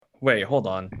Wait, hold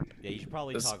on. Yeah, you should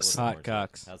probably This- talk a little Hot more.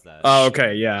 cocks. How's that? Oh,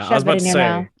 okay, yeah. I was Shove it about to in your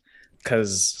mouth. say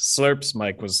because Slurp's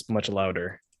mic was much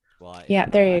louder. Well, Yeah,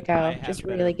 there you I go. have Just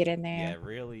better- really get in Yeah, there.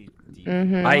 really deep.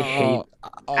 Mm-hmm. I hate.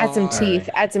 Add some teeth.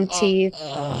 Add some teeth.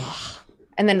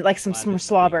 And then like some Glad more this is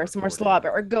slobber. being Some more recorded.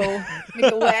 slobber. Or go. Make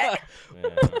it wet.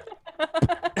 Yeah.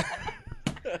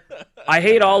 I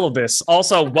hate all of this.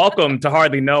 Also, welcome to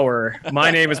Hardly Know Her.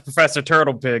 My name is Professor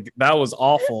Turtlepig. That was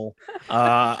awful.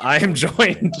 I am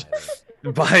joined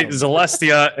by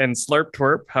Celestia and Slurp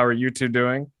Twerp. How are you two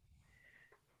doing?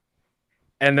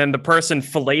 And then the person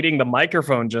filleting the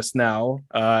microphone just now,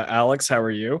 Alex, how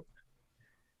are you?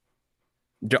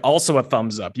 Also a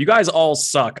thumbs up. You guys all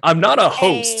suck. I'm not a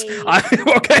host. Hey. I'm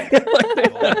okay.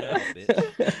 Well, no,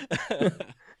 bitch.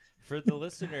 For the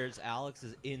listeners, Alex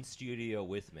is in studio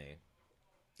with me.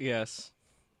 Yes.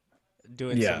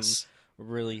 Doing Yes. some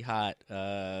really hot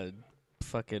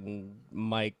fucking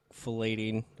mic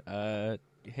filleting.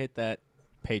 Hit that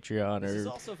Patreon This is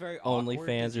or also very OnlyFans awkward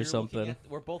 'cause or you're looking something.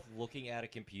 we're both looking at a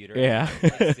computer. Yeah.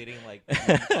 and I'm, like, sitting like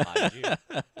behind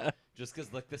you, just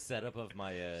because like the setup of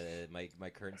my my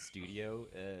current studio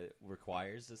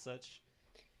requires as such.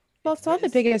 Well, it's all the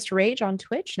it's- biggest rage on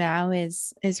Twitch now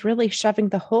is really shoving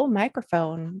the whole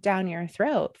microphone down your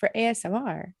throat for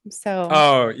ASMR. So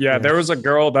Oh yeah, there was a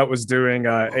girl that was doing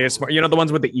ASMR. You know the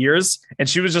ones with the ears, and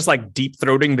she was just like deep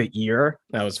throating the ear.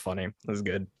 That was funny. That was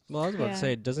good. Well, I was about Yeah. to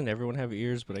say, doesn't everyone have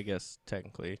ears? But I guess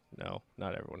technically, no,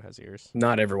 not everyone has ears.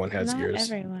 Not everyone has not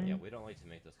ears. everyone. Yeah, we don't like to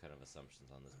make those kind of assumptions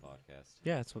on this podcast.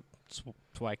 Yeah, that's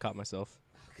why I caught myself,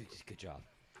 Good job.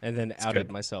 and then That's outed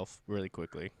good. myself really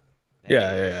quickly.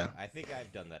 Yeah, yeah, yeah. I think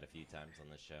I've done that a few times on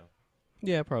this show.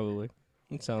 Yeah, probably.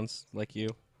 It sounds like you.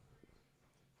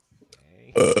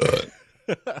 Okay.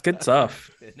 Good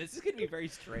stuff. This is gonna be very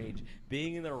strange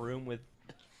being in the room with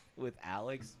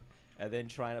Alex and then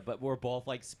trying to, but we're both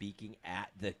like speaking at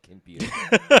the computer.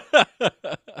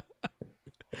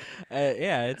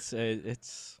 Yeah, it's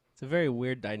a very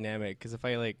weird dynamic because if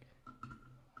I like,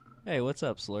 hey, what's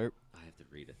up, Slurp? I have to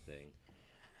read a thing.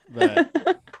 But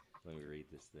Let me read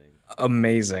this thing.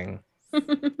 Amazing. Oh,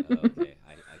 okay,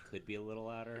 I could be a little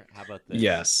louder. How about this?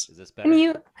 Yes. Is this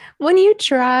better? When you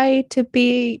try to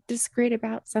be discreet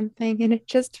about something and it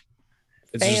just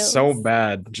It's just so Fails.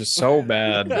 bad. Just so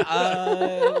bad.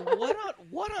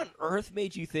 What on earth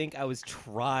made you think I was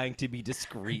trying to be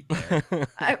discreet there?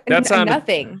 That sounded-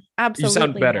 nothing. You Absolutely.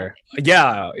 sound better.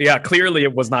 Yeah, yeah. Clearly,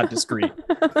 it was not discreet.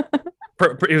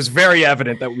 It was very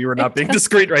evident that we were not being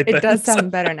discreet right It then. does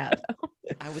sound better now.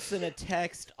 I was in a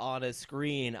text on a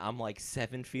screen I'm like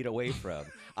 7 feet away from.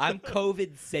 I'm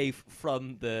COVID safe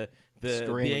from the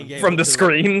Screen. being able From the to-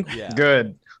 screen. Yeah.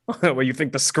 Good. Well, you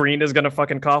think the screen is gonna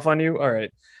fucking cough on you? All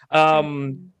right.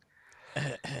 I'm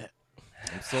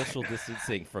social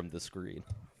distancing from the screen.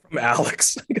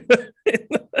 Alex.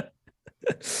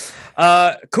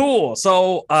 Cool.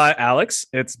 So, Alex,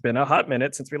 it's been a hot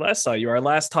minute since we last saw you. Our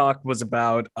last talk was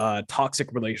about toxic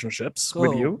relationships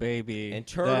with oh, you. baby. And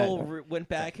Turtle went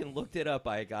back and looked it up,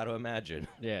 I got to imagine.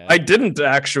 Yeah. I didn't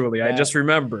actually. I That- just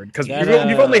remembered because that,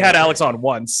 you've only had Alex on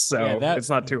once, so yeah, that- it's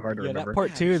not too hard to yeah, remember. that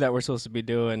part 2 that we're supposed to be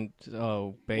doing.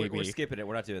 Oh, baby. We're skipping it.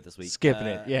 We're not doing it this week. Skipping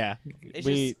it. Yeah. It's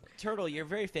We. just Turtle. You're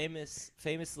very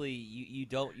famously, you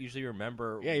don't usually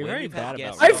remember. Yeah, you're when very you've had bad about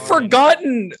guests it. I've on.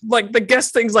 forgotten like the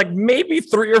guest things like maybe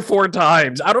 3 or 4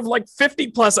 times out of like 50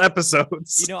 plus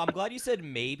episodes. You know, I'm glad you said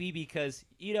maybe because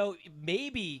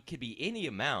maybe could be any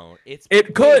amount. It's It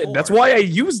way could. That's more. why I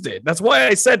used it. That's why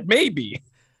I said maybe.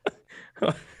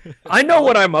 I know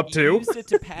what I'm up You to. used it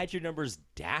to pad your numbers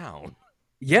down.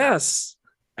 Yes.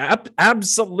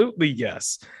 Absolutely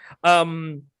yes.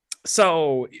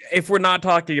 So if we're not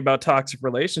talking about toxic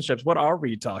relationships, what are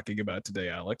we talking about today,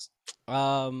 Alex?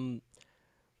 Well,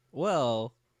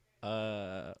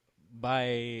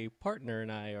 my partner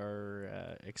and I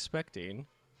are expecting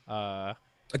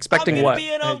Expecting I'm gonna what?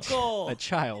 be an uncle. a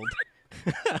child.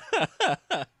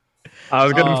 I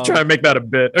was gonna Um, try and make that a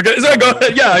bit. Okay, so go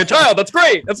ahead. Yeah, a child. That's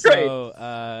great. That's great.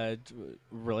 So,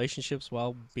 relationships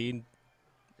while being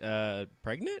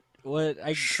pregnant? What?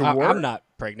 Sure. I'm not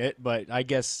pregnant, but I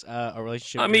guess a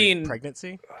relationship. I during mean,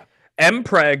 pregnancy.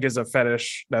 Mpreg is a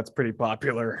fetish that's pretty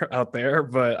popular out there,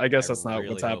 but I guess that's not really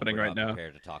what's hope happening we're right not now.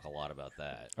 Prepared to talk a lot about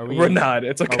that. Are We're not.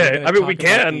 It's are we okay. gonna I mean, we talk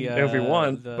about can the, if we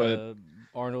want, the but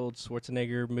Arnold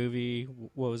Schwarzenegger movie.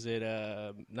 What was it?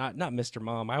 Not Mr.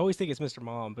 Mom. I always think it's Mr.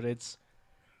 Mom, but it's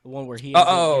the one where he. ends up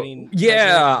oh getting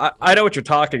yeah, pregnant. I know what you're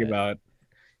talking about.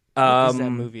 What is that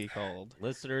movie called?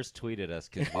 Listeners tweeted us.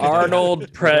 'Cause we Arnold don't have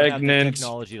the pregnant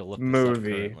technology to look this up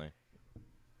movie.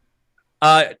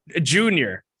 currently.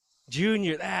 Junior.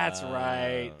 Junior, that's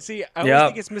right. See, I always Yep.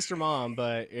 think it's Mr. Mom,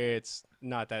 but it's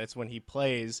not that. It's when he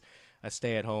plays a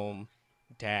stay-at-home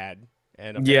dad.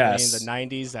 And apparently in the Yes.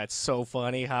 90s, that's so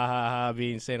funny. Ha ha ha,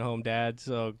 being stay-at-home dad.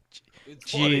 So, It's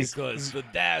Jeez. because the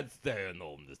dad's staying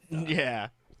home this time. yeah.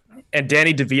 And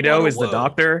Danny DeVito What a is the world.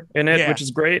 doctor in it, Yeah. which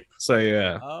is great. So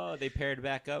yeah, Oh, they paired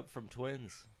back up from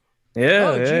twins. yeah,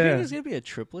 Oh, do you think yeah. there's going to be a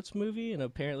triplets movie? And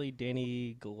apparently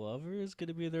Danny Glover is going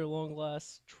to be their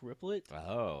long-lost triplet?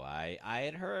 Oh, I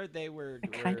had heard they were. I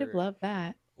kind of love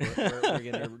that. We're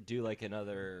gonna do like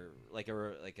another like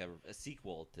a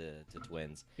sequel to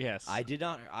Twins. Yes. I did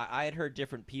not. I had heard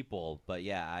different people, but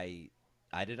yeah, I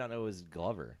did not know it was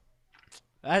Glover.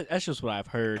 That's just what I've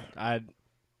heard. I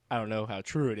don't know how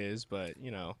true it is, but,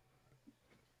 you know.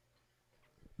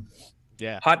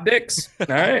 Yeah. Hot dicks. All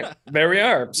right, there we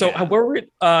are. So Yeah. where we?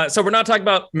 So we're not talking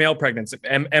about male pregnancy,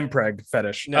 mpreg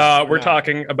fetish. No, we're we're not.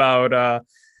 talking about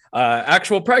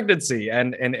actual pregnancy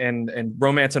and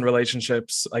romance and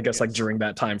relationships. I guess like Yes. during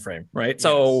that time frame, right?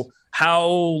 So how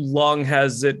long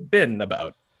has it been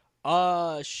about?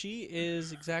 She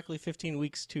is exactly 15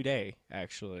 weeks today,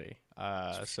 actually.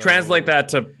 So, Translate that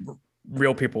to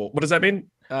real people. What does that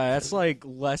mean? That's like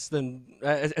less than.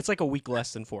 It's like a week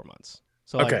less than 4 months.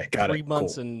 So Okay, like got it. 3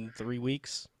 months Cool. and 3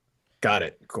 weeks. Got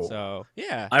it. Cool. So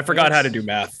yeah, I forgot how to it's do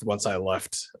math once I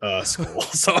left school.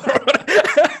 So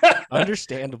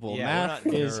Understandable. Yeah, Math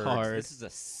we're not is nerds. hard. This is a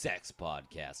sex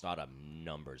podcast, not a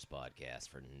numbers podcast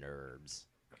for nerds.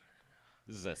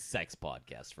 This is a sex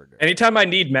podcast for nerds. anytime I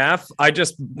need math, I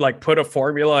just like put a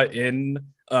formula in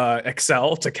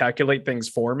Excel to calculate things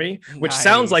for me, which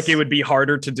sounds like Nice. it would be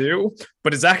harder to do,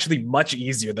 but it's actually much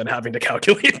easier than having to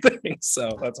calculate things.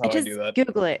 So that's how I I, just do that.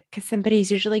 Google it because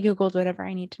somebody's usually Googled whatever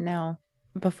I need to know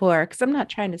before. Because I'm not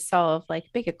trying to solve like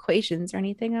big equations or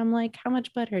anything. I'm like, how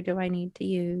much butter do I need to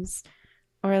use?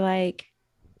 Or like,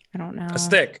 I don't know. A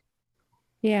stick.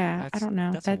 Yeah, I That's- don't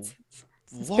know. that's a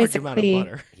That's Large amount of basically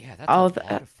butter. yeah, that's all a the-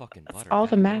 lot of fucking that's butter. all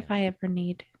the math goddamn. I ever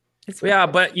need. is Yeah,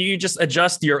 butter. but you just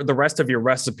adjust the rest of your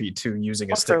recipe to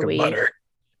using a Or stick for of weed. butter.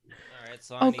 All right,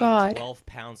 so I Oh, need God. 12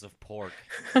 pounds of pork.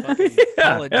 Fucking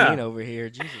Yeah, Paula yeah. Dean over here.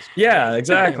 Jesus Christ. Yeah,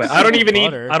 exactly. Damn, I don't so even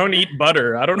butter. eat. I don't eat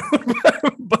butter. I don't know,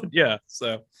 but yeah.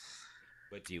 So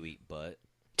But do you eat butt?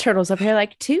 Turtles up here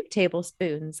like 2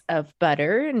 tablespoons of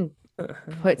butter and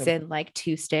puts in like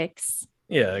 2 sticks.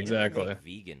 yeah, You don't exactly. make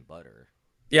vegan butter.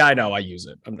 Yeah, I know. I use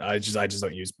it. I just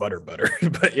don't use butter.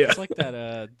 But yeah. It's like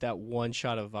that one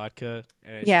shot of vodka.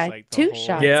 And it's Yeah, just like the 2 whole-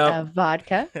 shots Yeah. of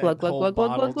vodka. that Glug, glug, whole glug, glug,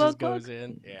 bottle glug, glug, just glug. goes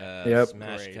in. Yeah. Yep.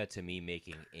 Smash Great. cut to me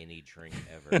making any drink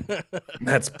ever.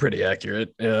 That's pretty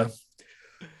accurate. Yeah.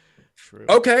 True.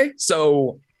 Okay.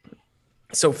 So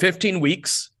 15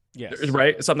 weeks, Yes.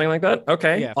 right? Something like that.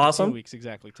 Okay. Yeah. 15 awesome. weeks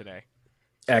exactly today.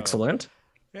 So, Excellent.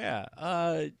 Yeah.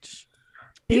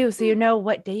 So you know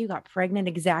what day you got pregnant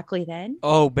exactly then?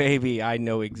 Oh baby, I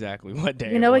know exactly what day.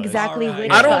 You it know was. exactly Alright.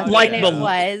 which I don't fucking like it the-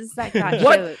 was that got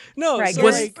What? you No, so pregnant.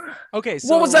 Was- like, okay.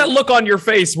 So What was that look on your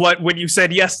face? When you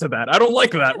said yes to that? I don't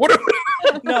like that. What?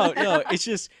 no, it's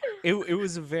just it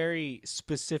was a very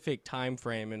specific time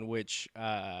frame in which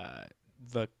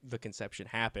the conception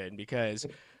happened because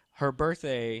her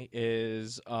birthday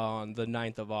is on the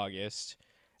 9th of August,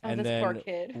 Oh, and this then poor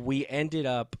kid. we ended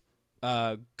up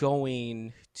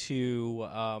going to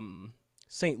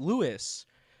St. Louis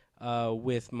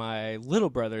with my little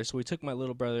brother. So we took my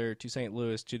little brother to St.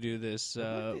 Louis to do this Your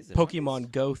birthday's in Pokemon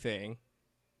August? Go thing.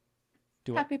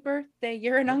 Do I? Happy birthday,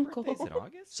 you're an Your uncle. birthday's in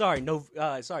August? Sorry,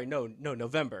 no,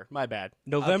 November. My bad.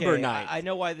 November Okay, 9th. I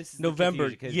know why this is the November,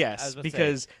 confusion, 'cause I was yes, about to say,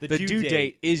 because the due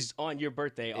date is on your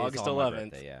birthday, is August on my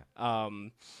 11th. birthday, yeah.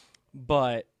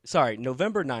 But sorry,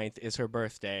 November 9th is her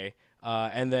birthday.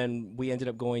 And then we ended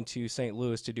up going to St.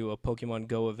 Louis to do a Pokemon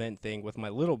Go event thing with my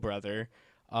little brother.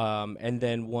 And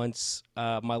then once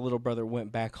my little brother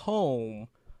went back home,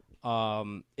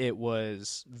 it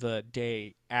was the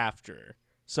day after.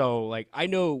 So like I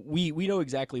know we know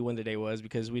exactly when the day was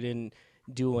because we didn't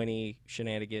do any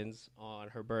shenanigans on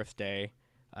her birthday.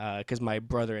 Because my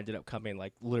brother ended up coming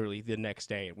like literally the next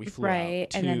day, and we flew Right,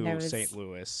 out and then there to was St.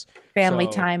 Louis. Family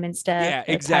So- time and stuff. Yeah, Time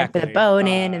for exactly. the bone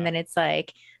in, Uh, and then it's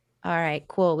like, all right,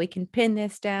 cool. We can pin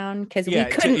this down because Yeah,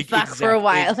 we couldn't fuck for a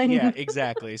while. yeah,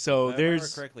 exactly. So If I remember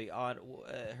there's correctly on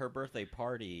her birthday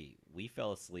party, we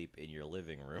fell asleep in your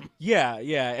living room. yeah.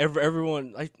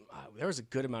 Everyone like there was a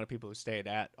good amount of people who stayed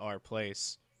at our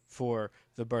place for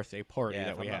the birthday party Yeah,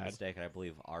 that if we I'm not had. mistaken, I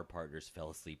believe our partners fell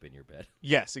asleep in your bed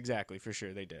Yes, exactly, for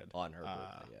sure they did. on her Uh,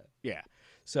 birthday. Yeah. Yeah.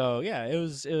 So yeah, it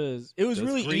was Those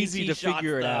really green easy tea to shots,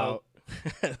 figure it though.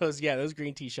 out. those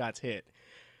green tea shots hit.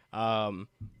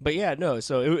 But yeah, no.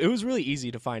 So it was really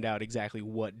easy to find out exactly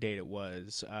what date it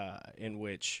was in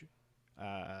which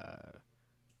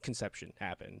conception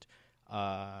happened.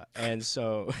 And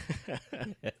so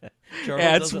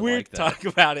yeah, it's weird to talk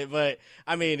about it, but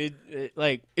I mean, it was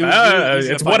really easy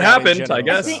to it's find what out in happened, I general,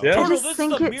 guess. so. Yeah. Turtle, just this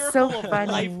think is the it's miracle so of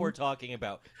funny. life we're talking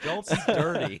about. Don't be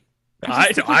dirty. I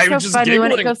just think I'm it's so just funny when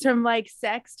it giggling. goes from like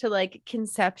sex to like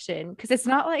conception, because it's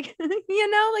not like like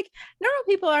normal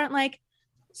people aren't like,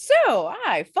 so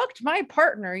I fucked my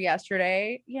partner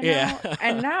yesterday, Yeah.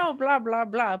 and now blah blah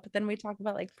blah. But then we talk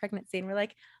about like pregnancy, and we're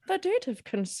like, the date of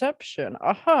conception,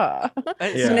 aha.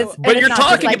 And Yeah. so- it's- But it's you're not just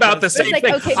talking like- about the It's same like,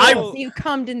 thing. okay, I- well, you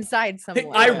cummed inside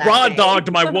someone. I on that raw day.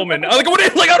 dogged my woman. Like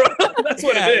what? Like I don't. That's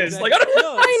what Yeah, it is. Like I don't.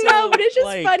 No, I know, so, but it's just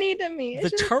like, funny to me. It's the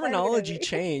just funny to terminology me.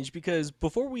 changed because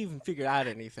before we even figured out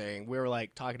anything, we were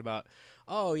like talking about,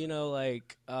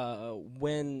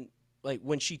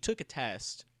 when she took a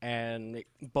test and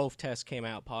both tests came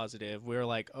out positive, we were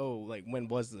like, oh, like when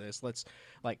was this? Let's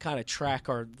like kind of track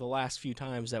the last few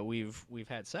times that we've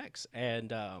had sex.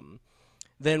 And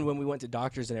then when we went to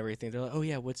doctors and everything, they're like, oh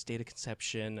yeah, what's date of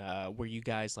conception? Were you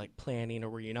guys like planning or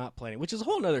were you not planning? Which is a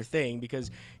whole nother thing,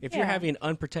 because if you're Yeah. having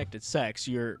unprotected sex,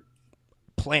 you're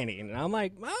planning. And I'm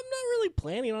like, I'm not really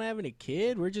planning on having a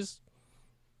kid. We're just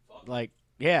like,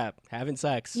 yeah, having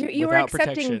sex. You were without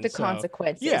accepting protection, the so-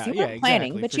 consequences. Yeah, you yeah, weren't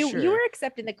planning, exactly, but for you sure. were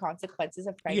accepting the consequences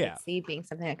of pregnancy being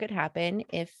something that could happen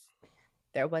if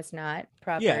there was not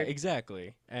proper. Yeah,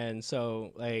 exactly. And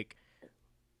so, like,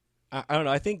 I don't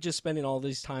know. I think just spending all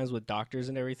these times with doctors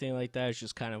and everything like that has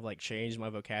just kind of like changed my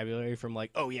vocabulary from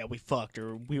like, oh yeah, we fucked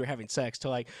or we were having sex to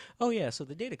like, oh yeah, so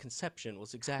the date of conception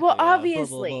was exactly Well, blah, blah,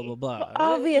 obviously, blah blah blah. Well,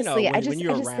 obviously, when I just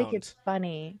you're think it's around.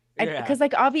 funny Yeah. because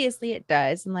like obviously it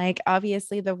does, and like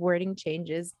obviously the wording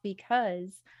changes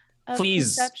because of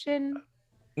Please. conception.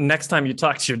 Next time you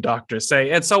talk to your doctor,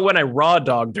 say, and so when I raw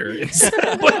dogged her.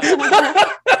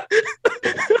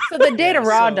 So the date of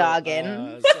raw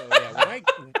dogging. So yeah,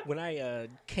 when I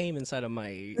came inside of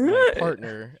my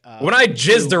partner, When I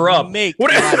jizzed to her up. make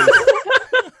What- life-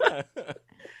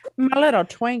 My little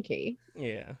Twinkie.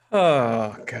 yeah.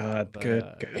 Oh God, But, good.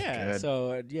 yeah. Good.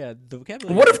 So yeah, the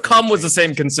vocabulary. What if definitely cum was the same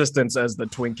changed. consistency as the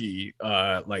Twinkie,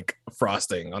 like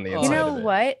frosting on the Oh, inside You know of it?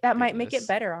 what? That might make Goodness. it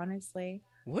better, honestly.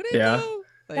 Would it? Yeah. Though?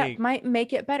 That Like, might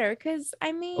make it better because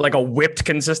I mean, Like a whipped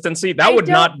consistency? That I would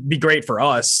don't- not be great for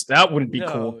us. That wouldn't be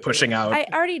cool No, pushing out. I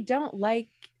already don't like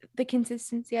the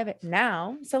consistency of it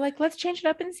now. So like, let's change it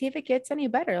up and see if it gets any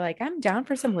better. Like, I'm down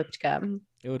for some whipped gum.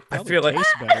 it would I probably feel like-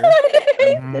 taste better.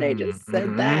 That I just said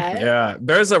Mhm. that. Yeah,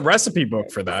 there's a recipe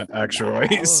book for that actually.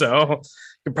 Wow. So you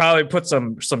could probably put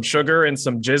some sugar and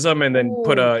some jism, and then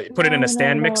put it in a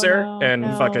stand mixer and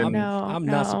fucking I'm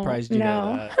not surprised you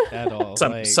know that at all.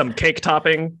 some Like, some cake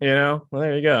topping. Well,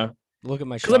 there you go. look at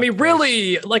my. Because I mean, shot glass.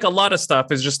 really, like a lot of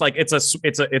stuff is just like it's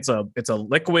a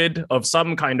liquid of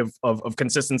some kind of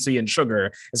consistency, and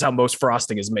sugar is how most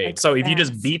frosting is made. Like So if you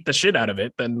just fats. beat the shit out of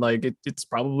it, then like it's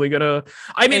probably gonna.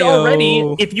 I mean, Ayo.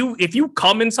 already if you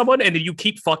come in someone and then you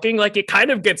keep fucking, like it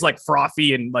kind of gets like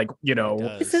frothy and like It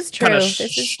does. This is true. kind of This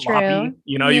is sloppy. true.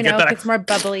 You get that it's more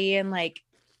bubbly and like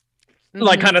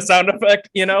kind of sound effect,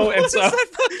 and What so. is that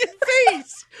fucking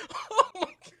face? Oh my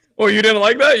Oh, you didn't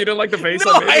like that? You didn't like the face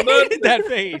no, I made I with that? hated that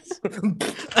face.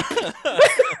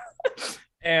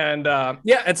 And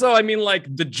and so I mean, like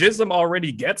the jism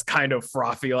already gets kind of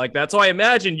frothy like that. So I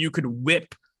imagine you could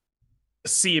whip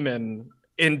semen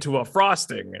into a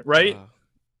frosting, right?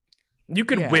 You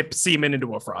could yeah. whip semen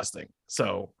into a frosting.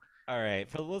 So All right,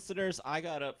 for the listeners, I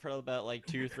got up for about like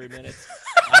 2 or 3 minutes.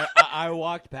 I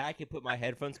walked back and put my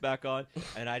headphones back on,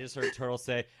 and I just heard Turtle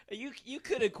say, "You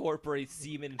could incorporate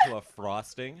semen into a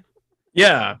frosting."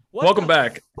 yeah, What welcome the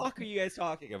back. Fuck are you guys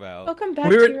talking about? welcome back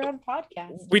We were- to your own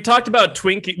podcast. We talked about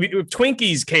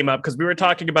Twinkies came up because we were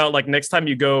talking about like next time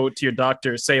you go to your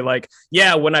doctor, say like,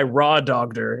 yeah, when I raw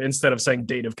dogged her instead of saying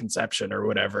date of conception or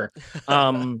whatever.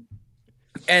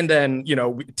 And then,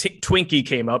 Twinkie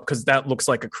came up because that looks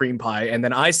like a cream pie. And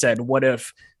then I said, what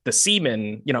if the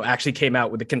semen, actually came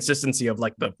out with the consistency of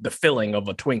like the filling of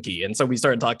a Twinkie? And so we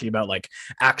started talking about like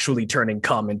actually turning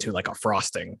cum into like a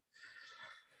frosting.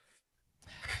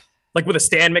 Like with a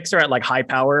stand mixer at like high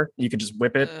power, you could just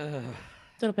whip it. Ugh.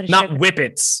 Little bit of Not sugar.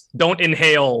 whippets. Don't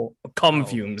inhale cum Oh.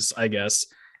 fumes, I guess.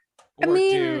 I Or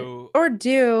mean, do- or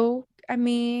do. I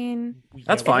mean,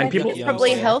 That's Yeah, fine. we I got think People- it's the probably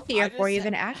youngster. healthier I for just you had-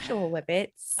 than actual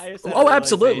whippets. I just had Oh, a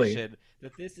absolutely. realization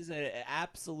that this is an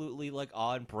absolutely like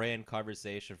on brand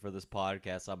conversation for this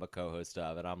podcast I'm a co-host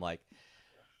of, and I'm like,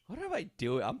 what am I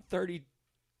doing? I'm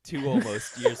 32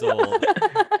 almost years old.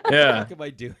 What Yeah. the fuck am I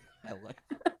doing? I like-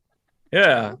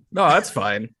 Yeah. No, that's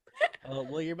fine.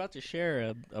 Well, you're about to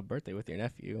share a birthday with your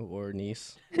nephew or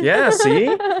niece. Yeah,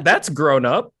 see? That's grown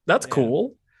up. That's Yeah.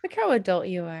 cool. Look how adult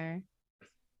you are.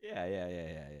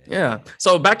 Yeah.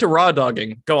 So back to raw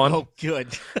dogging. Go on. Oh, good.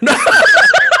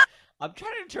 I'm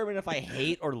trying to determine if I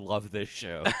hate or love this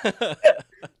show.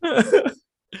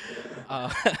 Uh,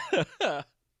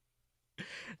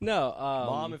 no,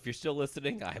 Mom, if you're still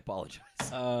listening, I apologize.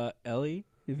 Ellie,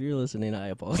 if you're listening, I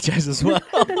apologize as well.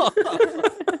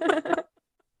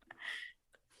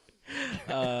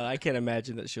 I can't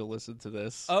imagine that she'll listen to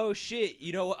this. Oh shit!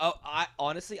 You know, I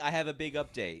honestly, I have a big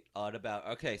update on about.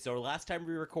 Okay, so last time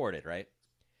we recorded, right?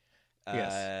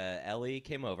 Yes. Ellie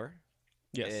came over.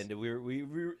 Yes. And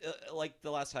we like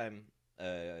the last time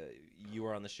you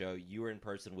were on the show, you were in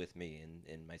person with me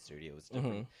in my studio. It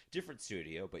was different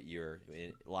studio, but you're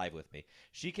live with me.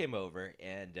 She came over,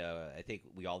 and I think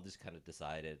we all just kind of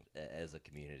decided as a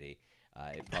community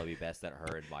it'd probably be best that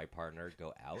her and my partner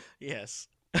go out. Yes.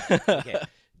 Okay.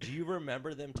 Do you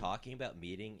remember them talking about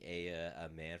meeting a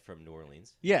man from New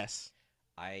Orleans? Yes.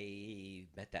 I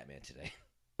met that man today.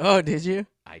 Oh, did you?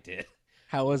 I did.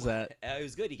 How was that? It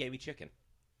was good. He gave me chicken.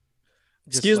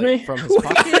 Just, Excuse like, me? from his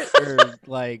pocket, or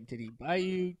like, did he buy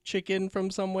you chicken from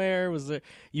somewhere? Was there?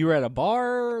 You were at a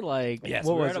bar, like, Yes.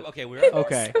 what we were was at it? okay. We were at a bar.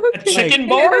 Okay. A chicken Like-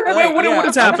 bar? Like, What yeah,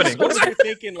 is I'm happening? just What is wondering,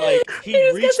 thinking like He he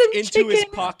just reached got some into his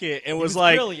chicken. pocket and He was was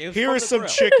like, grilling. It was "Here from is the some grill.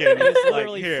 chicken." It was Like,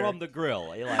 literally here. from the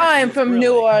grill. He, like, I'm he was from New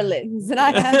grilling. Orleans, and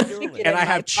I have Grilling. chicken. And in I my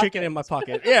have chicken pocket. in my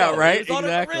pocket. Yeah, No, right. He was on a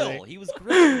Exactly. grill. He was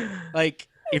grilling. Like,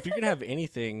 if you're gonna have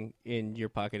anything in your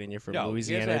pocket and you're from No, here's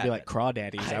Louisiana, what it'd be like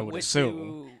happened. crawdaddies. I would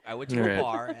assume. I went to Right. a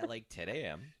bar at like 10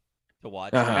 a.m. to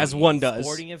watch As a one does.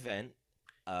 sporting event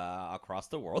across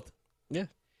the world. Yeah.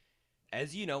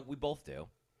 As you know, we both do.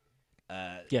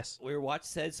 Yes. We watched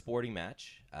said sporting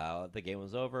match. The game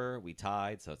was over. We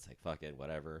tied, so it's like, fuck it,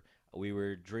 whatever. We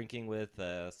were drinking with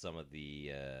some of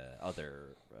the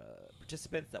other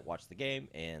participants that watched the game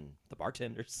and the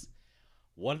bartenders.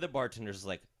 One of the bartenders is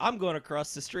like, I'm going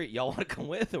across the street. Y'all want to come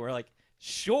with? And we're like,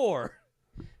 sure.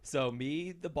 So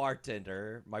me, the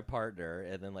bartender, my partner,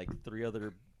 and then like 3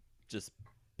 other just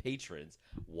patrons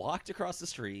walked across the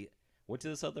street, went to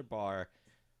this other bar,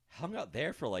 hung out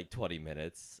there for like 20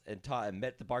 minutes, and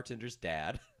met the bartender's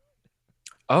dad.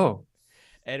 Oh.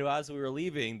 And as we were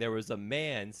leaving, there was a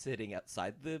man sitting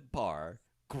outside the bar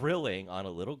grilling on a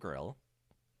little grill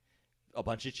a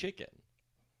bunch of chicken.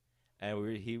 And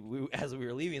as we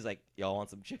were leaving, he's like, "Y'all want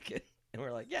some chicken?" And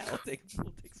we're like, "Yeah, we'll take some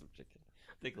chicken.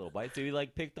 Take a little bite." So he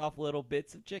like picked off little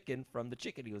bits of chicken from the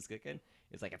chicken he was cooking.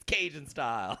 It's like, it's Cajun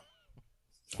style.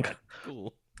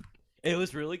 Cool. It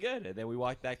was really good. And then we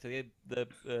walked back to the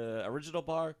original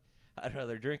bar, had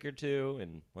another drink or two,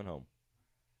 and went home.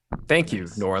 Thank you,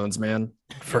 New Orleans man,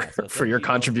 for Yeah, so for thank your you,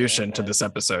 contribution North to Man. this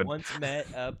episode. Once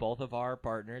met both of our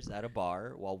partners at a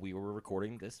bar while we were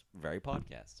recording this very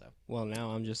podcast. So Well,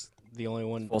 now I'm just the only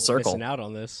one Full circle. missing out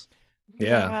on this.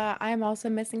 Yeah. I'm also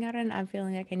missing out on. I'm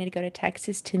feeling like I need to go to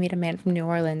Texas to meet a man from New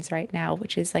Orleans right now,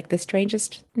 which is like the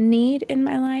strangest need in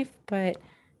my life. But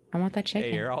I want that chicken.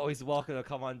 hey, you're always welcome to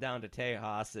come on down to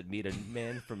Tejas and meet a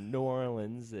man from New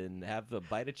Orleans and have a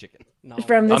bite of chicken. No,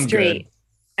 From the I'm good. street.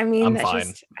 I mean, I'm that's fine.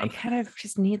 just. I kind of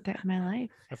just need that in my life.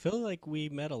 I feel like we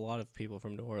met a lot of people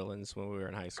from New Orleans when we were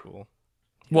in high school.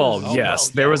 Well, Oh, yes,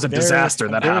 well, there was a There- disaster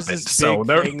that there was happened. this So big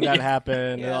there, thing that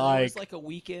happened. Yeah, there like, was like a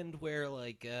weekend where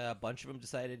like a bunch of them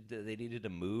decided that they needed to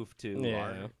move to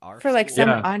Yeah. our For like school. some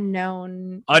Yeah.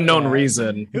 unknown. unknown Yeah.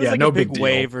 reason. it was Yeah, like no a big big deal.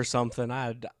 wave or something.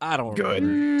 I don't Good.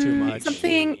 remember too much.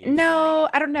 Something. No,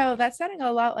 I don't know. That's sounding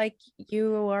a lot like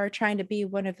you are trying to be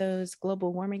one of those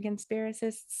global warming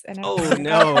conspiracists. And I don't Oh care about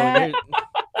no! that.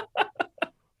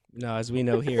 No, as we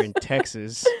know here in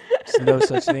Texas, there's no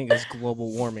such thing as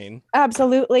global warming.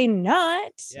 Absolutely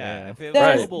not. Yeah, Yeah. if it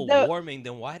There's was global the- warming,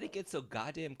 then why did it get so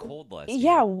goddamn cold last year?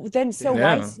 Yeah. Then so why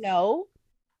Yeah. snow?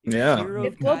 Yeah. 0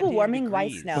 If global goddamn warming, why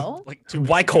degrees. snow? Like 2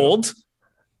 Why weeks ago. cold?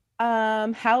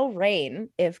 How rain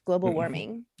if global Mhm.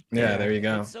 warming? Yeah, there you If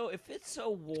go. it's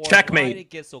so warm, Checkmate, why did it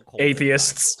get so cold? this time?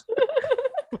 Atheists.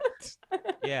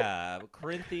 Yeah,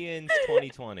 Corinthians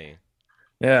 20:20.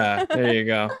 Yeah, there you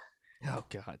go. Oh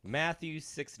God. Matthew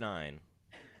 6:9.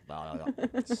 Blah, blah,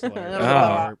 blah.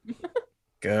 Slur.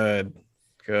 Good.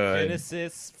 Good.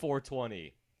 Genesis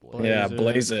 4:20. Yeah, Blaze it.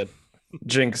 blaze it.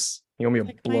 Jinx, you owe me a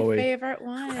Like my blowy. favorite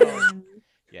one.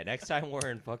 Yeah, next time we're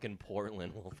in fucking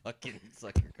Portland, we'll fucking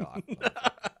suck your cock.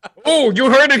 Oh, you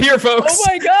heard it here, folks. Oh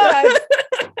my god.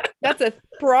 That's a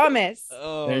promise.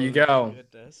 Oh, There you go.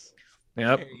 goodness.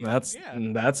 Yep, There you go. that's Yeah.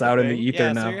 that's out in the Okay. ether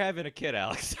Yeah, now. so you're having a kid,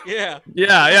 Alex. Yeah.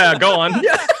 Yeah, go on.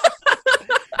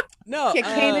 No.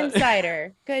 Cocaine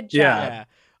insider. Good job. Yeah.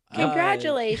 Yeah.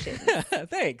 Congratulations.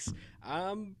 Thanks.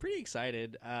 I'm pretty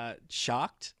excited.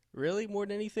 Shocked, really, more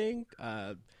than anything.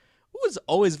 Was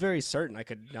always very certain I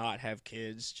could not have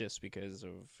kids just because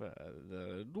of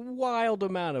the wild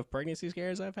amount of pregnancy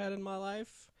scares I've had in my life.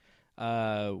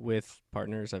 With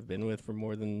partners I've been with for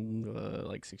more than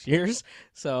like 6 years.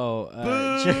 So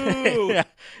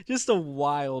just a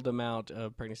wild amount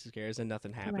of pregnancy scares and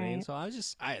nothing happening. Right.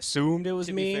 So I assumed it was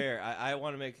To me. be fair, I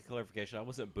want to make a clarification. I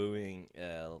wasn't booing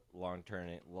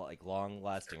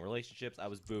long-lasting relationships. I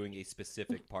was booing a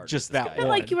specific partner. Just this that guy I felt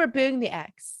one. like you were booing the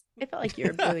ex. I felt like you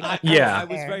were booing. Yeah. I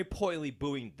was very pointedly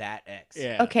booing that ex.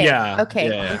 Yeah. Okay. Yeah, Okay.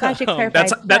 yeah. I'm glad you clarified.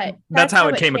 That's but that's how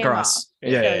it came across. off. Yeah,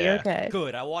 So yeah, you're yeah. good.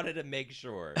 Good. I wanted to make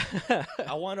sure.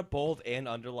 I want to bold and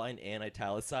underline and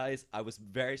italicize. I was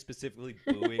very specifically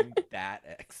booing that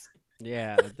ex.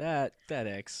 Yeah, that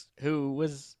ex who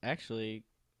was actually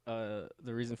the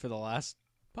reason for the last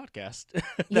podcast. that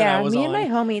I Yeah, was me and on. my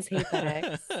homies hate that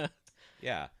ex.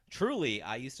 Yeah. Truly,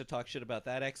 I used to talk shit about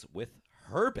that ex with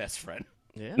her best friend.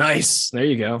 Yeah. Nice. There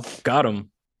you go. Got him.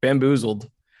 Bamboozled.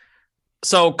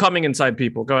 So coming inside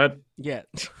people. Go ahead. Yeah.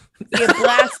 You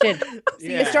blasted. So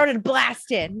Yeah. you started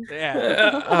blasting.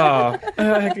 Yeah.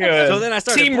 Good. So then I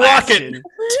started Team blasting. Rocket.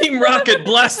 Team Rocket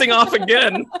blasting off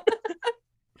again.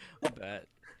 But,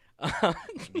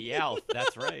 Yeah,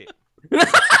 that's right.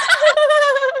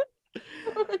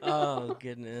 oh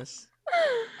goodness.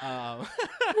 No.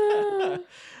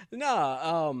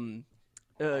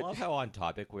 I love how on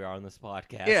topic we are on this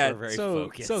podcast. Yeah. We're very so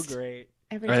focused. so great.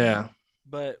 Everything. Yeah.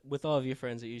 But with all of your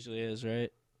friends, it usually is, right?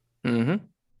 Mm-hmm.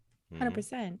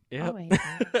 100%. Yep. Always.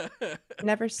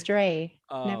 Never stray.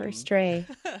 Never Um, stray.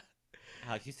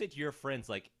 Alex, you said your friends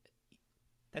like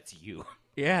that's you.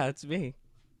 Yeah, it's me.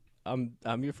 I'm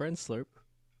your friend, Slurp.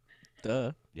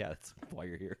 Duh. Yeah, that's why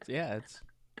you're here. Yeah, it's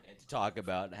And to talk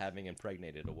about having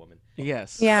impregnated a woman.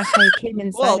 yes. Yeah, how you came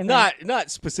inside. Well, of not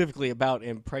specifically about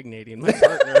impregnating my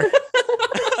partner.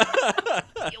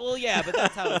 Well, yeah, but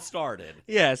that's how it started.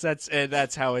 Yes,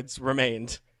 that's how it's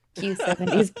remained. cute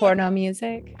 70s porno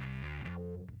music.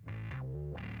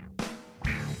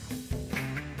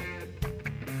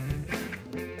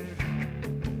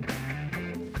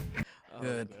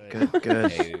 Oh,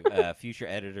 Good. Hey, future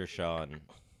editor Sean,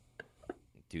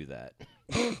 do that.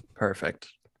 Perfect.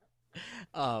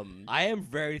 I am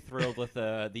very thrilled with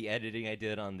the editing I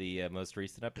did on the most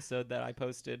recent episode that I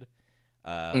posted.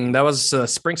 That was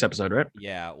Spring's episode, right?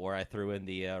 Yeah, where I threw in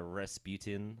the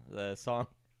Rasputin song.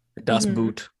 Das Mhm.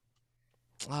 Boot.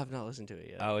 Oh, I've not listened to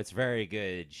it yet. Oh, it's very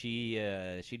good. She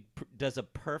does a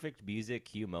perfect music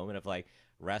cue moment of like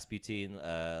Rasputin,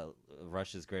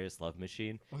 Russia's greatest love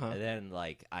machine, Uh-huh. and then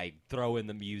like I throw in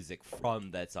the music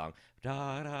from that song.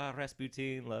 Da da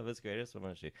Rasputin, love is greatest love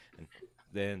machine, and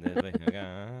then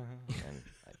yeah,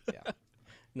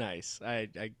 Nice. I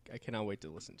cannot wait to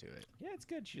listen to it. yeah, it's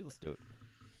good. Let's do it.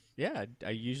 Yeah,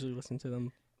 I usually listen to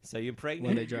them. So you When they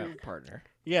impregnated drop. your partner.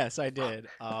 Yes, I did.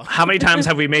 How many times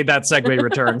have we made that segue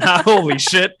return? Holy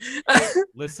shit.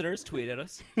 Listeners, tweet at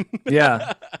us.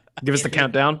 Yeah. Give us the If you-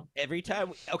 countdown. Every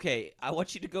time, okay, I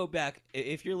want you to go back.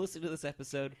 If you're listening to this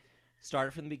episode, start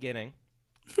it from the beginning.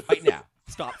 Right now.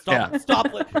 Stop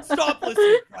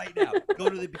listening right now. Go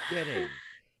to the beginning.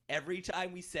 Every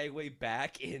time we segue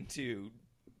back into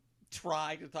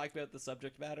trying to talk about the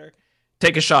subject matter,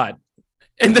 Take a shot.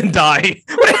 And then die. yeah,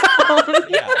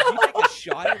 if you take a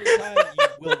shot every time, you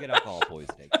will get alcohol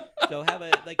poisoning. So have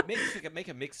a make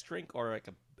a mixed drink or like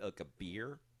a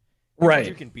beer. You're Right.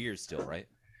 drinking beers still, right?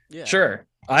 yeah. Sure.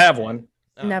 I have one.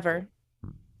 Oh, Never.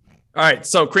 All right.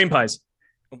 So cream pies.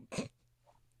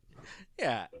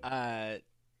 Yeah.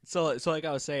 So like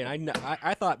I was saying,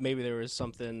 I thought maybe there was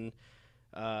something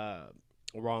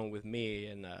wrong with me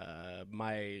and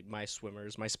my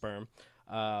swimmers, my sperm,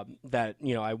 that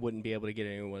I wouldn't be able to get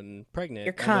anyone pregnant.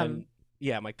 Your And cum. then-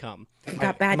 yeah, my cum. You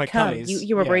got My bad cum. cummies,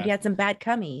 You were worried yeah. you had some bad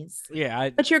cummies. Yeah,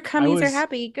 But your cummies are was-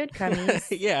 happy, good cummies.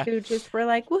 yeah. Who just were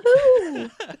like, woohoo.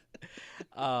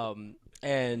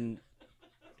 And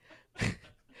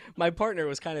my partner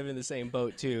was kind of in the same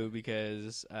boat too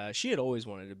because she had always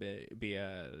wanted to be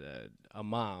a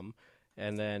mom,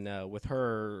 and then with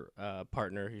her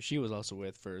partner, who she was also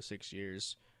with for 6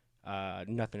 years,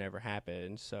 nothing ever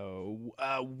happened. So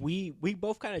we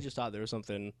both kind of just thought there was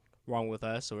something wrong with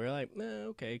us. So we were like,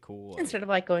 okay, cool. Instead of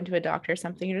like going to a doctor or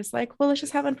something, you're just like, well, let's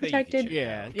just have It's the thing you can unprotected.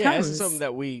 check Yeah, this is Comes. something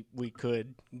that we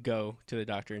could go to the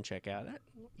doctor and check out.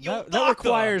 Yo, That doctor!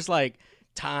 requires like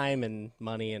time and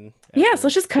money and Yeah, so effort.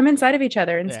 let's just come inside of each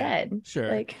other instead. sure.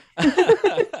 Like,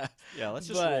 Yeah, let's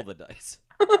just roll But- the dice.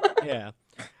 yeah.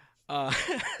 Uh,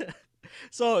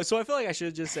 So I feel like I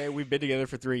should just say we've been together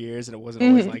for 3 years and it wasn't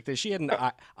always Mhm. like this. She had an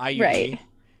IUD. Right.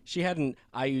 She had an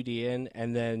IUD in,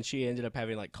 and then she ended up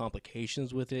having like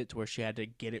complications with it to where she had to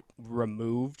get it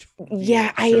removed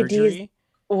Yeah, via IUDs. surgery.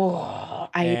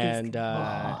 IUDs.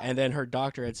 And then her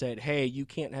doctor had said, "Hey, you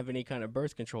can't have any kind of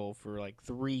birth control for like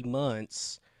 3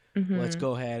 months. Let's Mhm.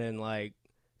 go ahead and like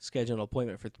schedule an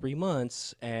appointment for 3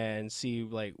 months and see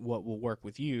like what will work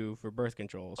with you for birth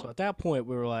control." So at that point,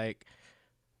 we were like,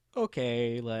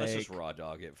 "Okay, Let's like just raw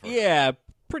dog it. For yeah,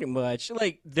 pretty much.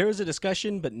 Like there was a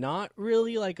discussion, but not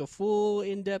really like a full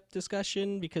in-depth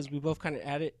discussion because we both kind of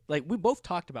at it. Like we both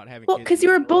talked about having Well, kids. because in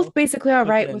you were general. both basically all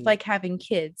but right then- with like having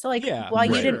kids. So like Yeah, while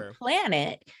you Right. didn't sure. plan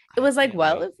it, I it was like, can't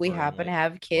well, wait if we for, happen to like,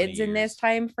 have 20 kids in this years.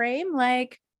 time frame,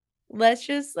 like let's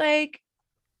just like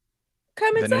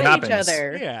come Then it inside each happens.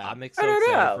 other. Yeah, I'm I so don't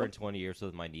excited know. for in 20 years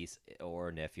with my niece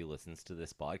or nephew listens to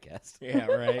this podcast. yeah,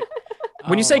 right.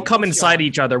 When you say Uncle come inside Sean-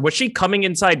 each other, was she coming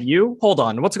inside you? Hold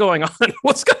on, what's going on?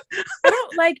 What's going? I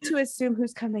don't like to assume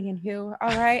who's coming in who.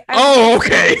 All right. Oh,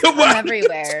 okay. Come What?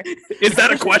 everywhere. Is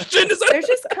that a question? Is that There's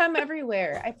just cum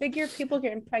everywhere. I figure people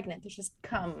getting pregnant. There's just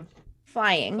cum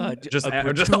flying. Just- a just-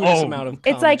 gratuitous oh. amount of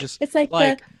it's cum like just it's like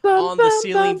like the bum, on the bum,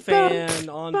 ceiling bum, bum. fan,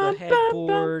 on the bum, bum,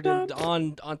 headboard, bum,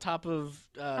 and on top of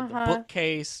the Uh-huh.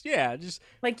 bookcase. Yeah, just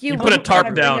Like You you put a wouldn't tarp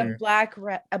wanna bring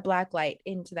down. a black light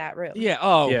into that room. yeah.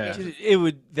 Oh, Yeah. dude, it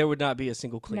would. There would not be a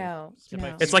single clean. No,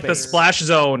 no. It's like the Space. splash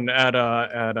zone at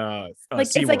Like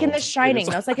it's like in The SeaWorld. Shining. It's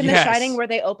That's like in Yes. The Shining where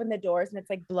they open the doors and it's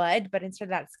like blood, but instead of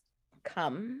that, it's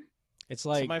cum. It's So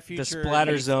like my the future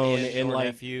splatter niece zone and in or like.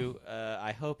 nephew.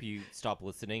 I hope you stop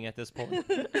listening at this point.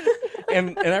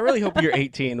 and I really hope you're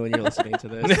 18 when you're listening to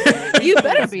this. You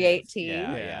better be 18.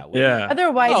 Yeah, Yeah. yeah, Yeah.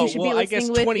 Otherwise, Oh, you should well, be I guess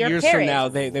listening with 20 your years parents. from now,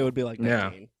 they would be like Yeah.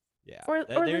 19. yeah. Or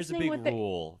There's a listening big with the-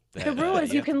 rule. The that, rule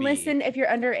is you have to can be- listen if you're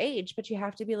underage, but you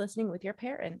have to be listening with your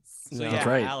parents. So No. yeah,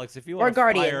 right. Alex, if you Or want to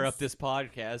fire guardians. up this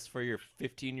podcast for your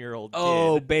 15-year-old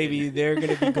Oh, kid, baby, they're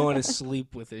gonna be going to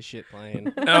sleep with this shit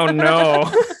playing. Oh no.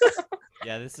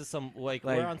 yeah, this is some like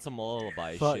Like, we're on some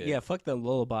lullaby Fuck shit. yeah, fuck them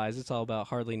lullabies. It's all about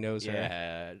Hardly Knows Her.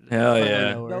 Yeah. Hell Hardly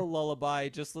yeah. Know Her. No lullaby.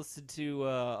 Just listen to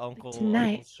Uncle Tonight,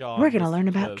 Uncle Sean. We're gonna listen learn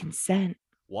about to consent.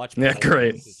 Watch. Yeah, People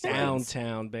great. with his friends.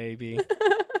 Downtown, baby.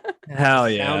 Hell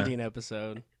yeah. Sounding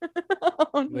episode.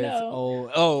 Oh With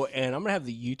and I'm gonna have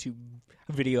the YouTube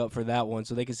video up for that one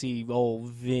so they can see old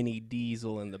Vinny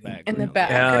Diesel in the background. In the Hell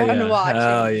background yeah. watching.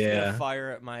 Hell I'm just gonna yeah.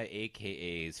 fire up my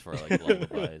AKAs for like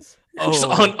lullabies. Just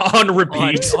Oh, on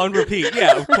repeat. on repeat.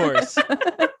 Yeah, of course.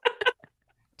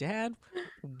 Dad,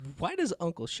 why does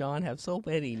Uncle Sean have so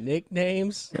many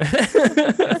nicknames? I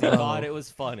thought it was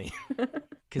funny.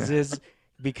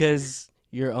 Because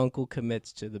your uncle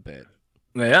commits to the bit.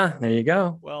 Yeah, there you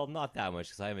go. Well, not that much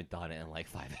because I haven't done it in like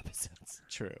 5 episodes.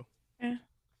 True. And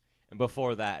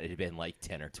before that, it had been like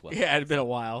 10 or 12. Yeah, it had been a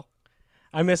while.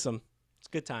 I miss him. It's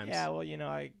good times. Yeah, well,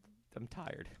 I'm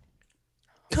tired.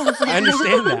 I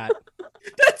understand that.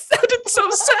 That sounded so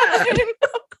sad.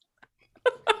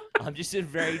 I'm just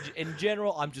in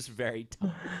general, I'm just very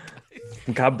tired.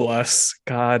 God bless.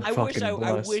 God I wish fucking I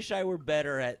bless. wish I were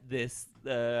better at this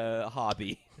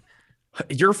hobby.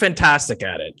 You're fantastic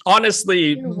at it.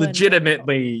 Honestly, You're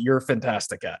legitimately, you're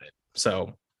fantastic at it.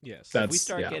 So Yes. That- If we That's-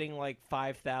 start yeah. getting like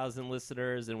 5,000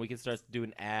 listeners and we can start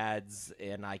doing ads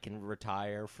and I can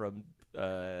retire from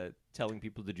telling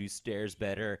people to do stairs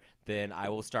better, then I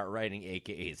will start writing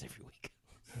AKAs every week.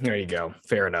 there you go.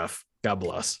 Fair enough. God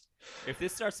bless. If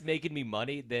this starts making me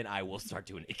money, then I will start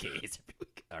doing AKAs every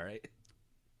week. All right.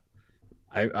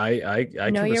 I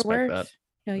know can your respect worth. that.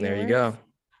 Know your There you worth. go.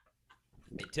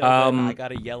 Until then, I Um,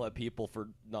 gotta yell at people for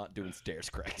not doing stairs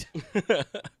correct.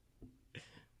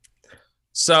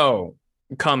 So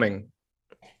coming.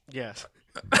 Yes.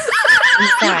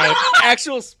 Inside.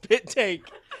 Actual spit take.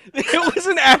 It was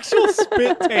an actual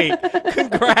spit take.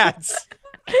 Congrats.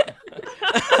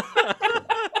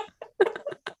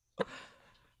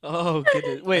 Oh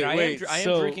goodness! Wait, And wait. I am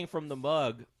so, drinking from the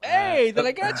mug. Hey, then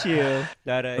I got you.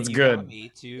 That That's you good. got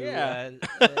me to Yeah.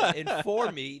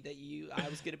 inform me that I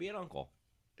was gonna be an uncle.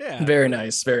 Yeah. Very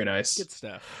nice. Very nice. Good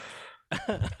stuff.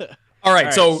 All right,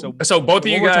 right, so both of one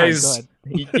you more time, guys,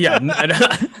 yeah,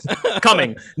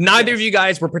 coming. Neither of you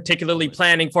guys were particularly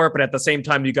planning for it, but at the same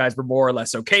time, you guys were more or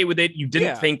less okay with it. You didn't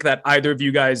Yeah. think that either of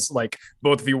you guys, like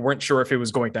both of you, weren't sure if it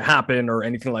was going to happen or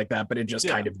anything like that, but it just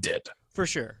Yeah. kind of did. For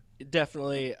sure.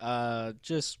 Definitely. I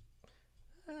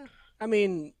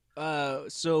mean,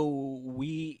 so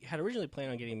we had originally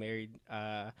planned on getting married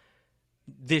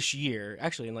this year.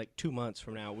 Actually, in like 2 months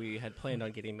from now, we had planned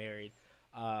on getting married.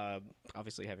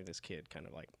 Obviously, having this kid kind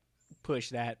of like push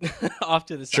that off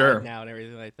to the side Sure. now and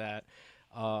everything like that.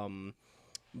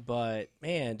 But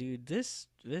man, dude, this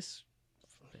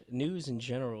news in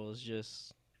general is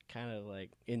just kind of like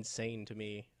insane to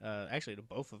me. Actually, to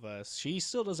both of us. She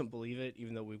still doesn't believe it,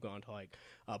 even though we've gone to like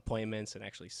appointments and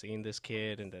actually seen this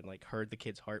kid, and then like heard the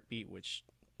kid's heartbeat, which,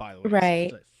 by the way,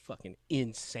 Right. is fucking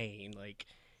insane. Like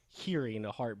hearing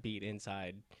a heartbeat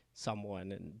inside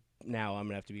someone, and now I'm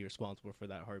gonna have to be responsible for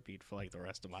that heartbeat for like the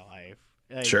rest of my life.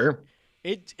 Like, Sure.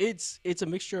 it's a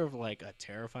mixture of like a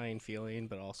terrifying feeling,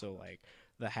 but also like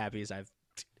the happiest I've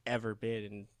ever been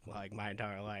in like my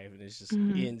entire life, and it's just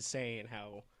Mhm. insane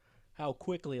how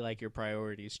quickly like your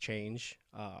priorities change.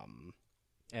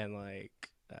 And like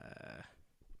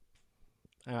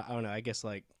I don't know. I guess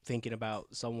like thinking about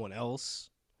someone else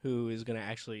who is gonna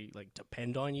actually like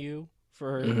depend on you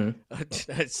for Mhm.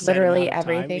 a set Literally amount of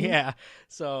time. everything. Yeah.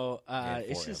 So And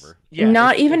it's just forever. yeah.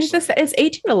 Not even it's just forever. it's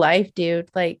 18 to life, dude.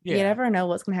 Like you Yeah. never know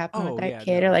what's gonna happen with Oh, that yeah,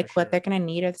 kid no, or for like what sure. they're gonna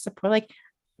need or support. Like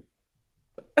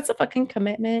that's a fucking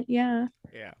commitment. Yeah.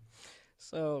 Yeah.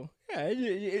 So yeah,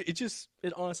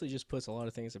 it honestly just puts a lot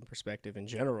of things in perspective in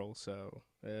general. So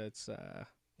it's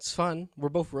fun. We're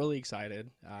both really excited.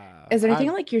 Is there anything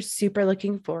I've like you're super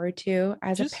looking forward to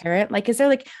as a just parent? Like, is there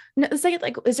like no, it's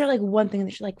like is there like one thing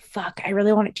that you're like, fuck, I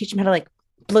really want to teach them how to like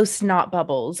blow snot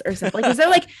bubbles or something? Like, is there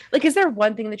like is there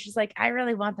one thing that she's like, I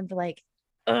really want them to like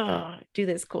do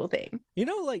this cool thing?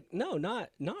 like no, not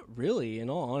really.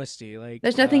 In all honesty, like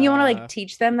There's nothing you want to like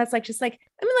teach them that's like just like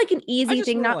I mean like an I easy just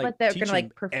thing, want to not like that they're teach gonna like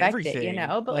him perfect it, everything.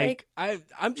 but like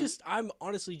I'm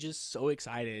honestly just so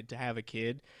excited to have a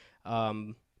kid.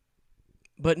 Um,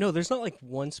 but no, there's not like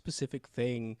one specific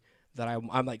thing that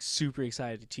I'm like super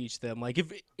excited to teach them. Like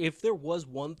if there was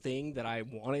one thing that I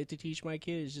wanted to teach my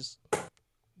kid, is just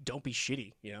don't be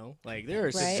shitty. Like there are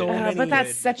right. so many. But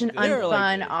that's such an There are, like-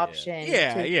 unfun Yeah. option.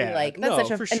 Yeah, to be yeah. like that's No,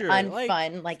 such for an sure.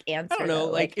 unfun like I answer. don't know,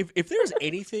 Though. like if there's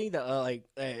anything that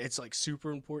it's like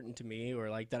super important to me, or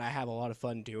like that I have a lot of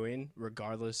fun doing,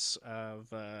 regardless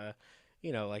of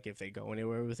like if they go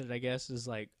anywhere with it, I guess is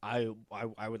like I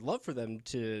would love for them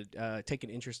to take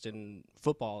an interest in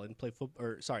football and play football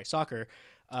or sorry soccer.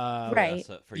 Right.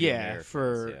 So for you Yeah, Americans,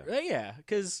 for yeah. yeah,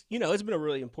 because it's been a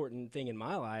really important thing in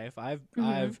my life. I've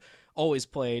Mhm. always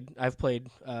played. I've played.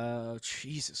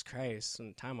 Jesus Christ, from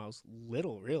the time I was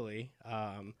little, really.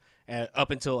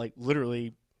 Up until like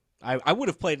literally, I would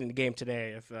have played in the game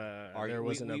today if there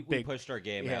wasn't we a big pushed our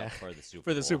game yeah, out for the Super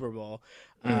for the Bowl. Super Bowl.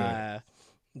 Mhm.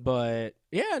 But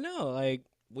yeah, no, like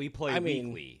We play I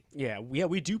mean, weekly. yeah,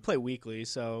 we do play weekly,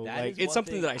 so That like is it's one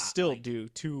something thing that I I- still like- do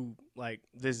to like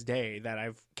this day that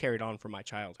I've carried on from my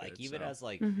childhood. Like even so. as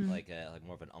like Mhm. like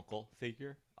more of an uncle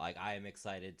figure, like I am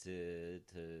excited to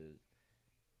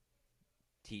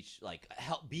teach, like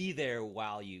help be there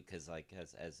while you, because like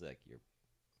as like your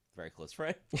very close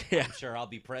friend, Yeah. I'm sure I'll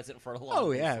be present for a lot Oh,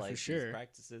 of these, yeah, for like, these sure.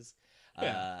 practices.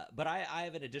 Yeah. But I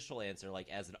have an additional answer, like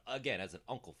as an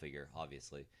uncle figure,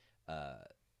 obviously,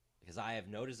 because I have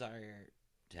no desire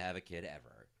to have a kid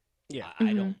ever. Yeah. I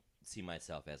Mhm. don't see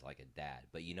myself as like a dad,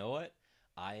 but you know what?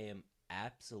 I am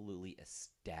absolutely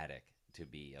ecstatic to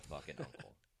be a fucking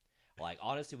uncle. Like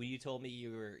honestly, when you told me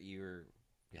you were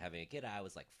having a kid, I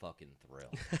was like fucking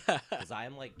thrilled because I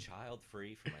am like child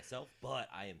free for myself, but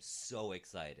I am so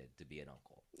excited to be an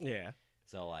uncle. Yeah.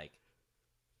 So like,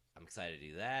 I'm excited to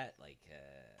do that. Like,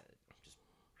 just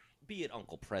be an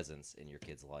uncle presence in your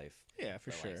kid's life. Yeah,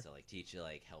 for So, sure. Like, so like teach you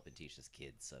like helping teach this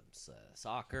kid some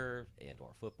soccer and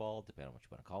or football, depending on what you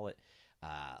want to call it.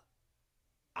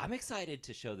 I'm excited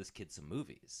to show this kid some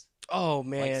movies. Oh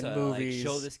man, like, so, movies.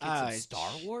 Like, show this kid some Star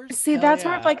Wars. See, Hell that's yeah.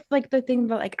 more of like the thing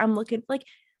that like I'm looking like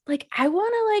I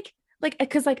want to like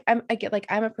because like I get like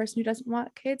I'm a person who doesn't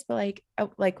want kids, but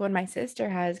like when my sister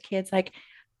has kids, like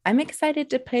I'm excited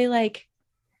to play like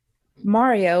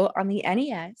Mario on the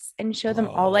NES and show them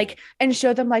all like all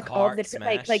the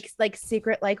different, Smash. like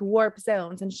secret like warp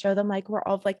zones and show them like where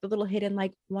all of like the little hidden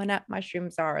like one up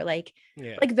mushrooms are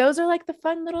Yeah. like those are like the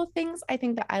fun little things I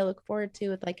think that I look forward to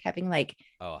with like having like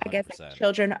Oh, I guess like, 100%.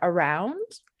 children around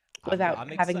without I'm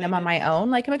having them on excited. my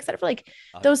own. Like I'm excited for like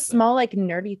those 100%. small like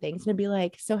nerdy things and to be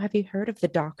like, so have you heard of the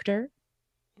Doctor?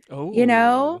 Oh. You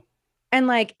know? And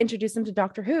like introduce them to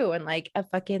Doctor Who and like a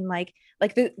fucking like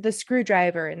the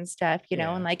screwdriver and stuff, you know,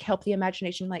 Yeah. and like help the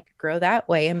imagination like grow that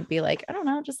way and be like, I don't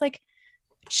know, just like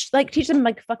teach them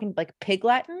like fucking like pig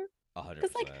Latin. 100%.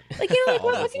 Because like you know, like All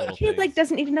what those kind of little kid like things.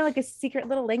 doesn't even know like a secret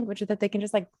little language that they can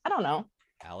just like, I don't know.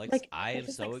 Alex, like, I am there's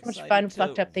just, so like, so much excited fun, to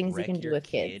fucked up things you wreck can do your with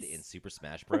kid kids. in Super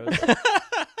Smash Bros. The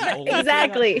only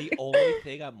Exactly. the only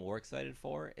thing I'm more excited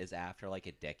for is after like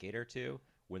a decade or two,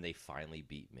 when they finally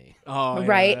beat me. Oh, yeah,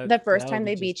 Right, the first that'll time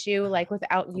be they just beat you, like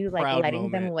without you like proud letting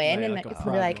them moment. win, Yeah, and like like, a it's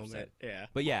gonna be proud like, moment. Yeah.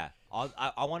 But yeah,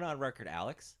 I want on record,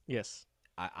 Alex. Yes.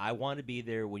 I want to be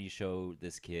there when you show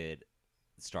this kid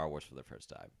Star Wars for the first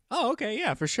time. Oh, okay.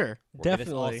 Yeah, for sure. We're gonna all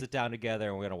Definitely. sit down together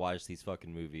and we're gonna watch these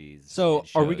fucking movies. So, and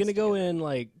are we shows gonna go together. in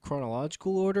like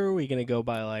chronological order? Or are we gonna go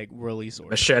by like release order?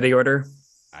 Machete order.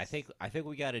 I think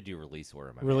we got to do release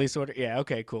order. My Release order. Yeah.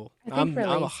 Okay. Cool. I think I'm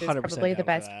release is 100% probably the down for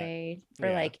best that. way for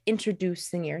Yeah. like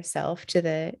introducing yourself to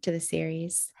the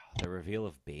series. man. The reveal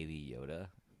of Baby Yoda.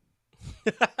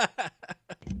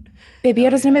 Baby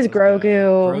Hell Yoda's yeah, name is let's go.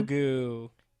 Grogu. Grogu.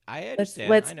 I Let's understand.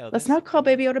 let's I know let's this. not call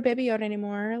Baby Yoda Baby Yoda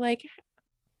anymore. Like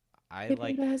I Baby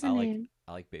like. Yoda has a I like. name.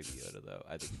 I like Baby Yoda though.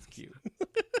 I think it's cute.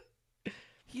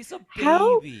 He's a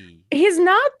How- baby. He's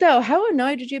not though. How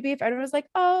annoyed would you be if everyone was like,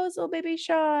 "Oh, it's little baby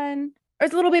Sean," or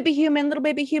 "It's little baby human, little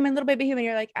baby human, little baby human"?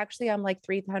 You're like, "Actually, I'm like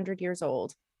 300 years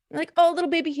old." You're like, "Oh, little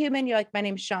baby human." You're like, "My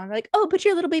name's Sean." They're like, "Oh, but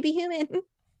you're a little baby human."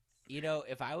 You know,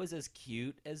 if I was as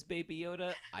cute as Baby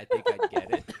Yoda, I think I'd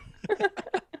get it.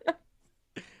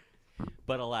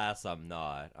 But alas, I'm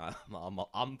not.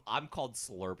 I'm called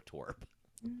Slurp Twerp.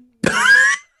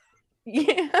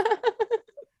 Yeah,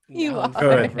 You Now and are.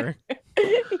 forever.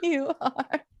 you are.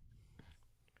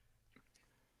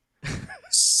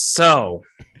 So,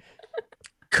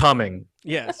 coming.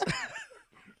 Yes.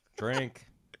 Drink.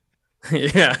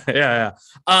 Yeah.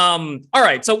 All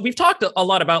right. So we've talked a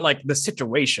lot about like the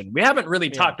situation. We haven't really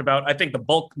Yeah. talked about, I think,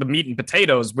 the meat and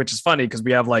potatoes, which is funny because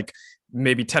we have like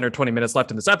maybe 10 or 20 minutes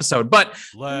left in this episode. But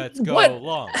Let's go What?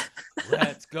 long.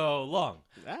 Let's go long.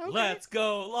 Ah, okay. Let's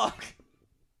go long.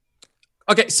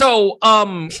 okay, so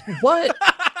what?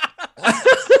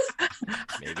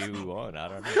 Maybe we won't. I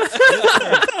don't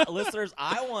know. Listeners,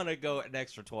 I want to go an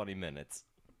extra 20 minutes.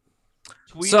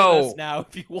 Tweet So- us now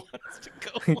if you want us to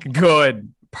go.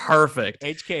 Good. Perfect.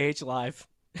 HKH live.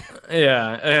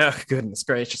 Yeah. Goodness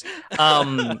gracious.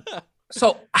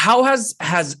 So how has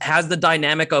the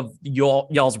dynamic of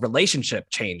y'all's relationship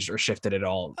changed or shifted at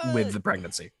all with the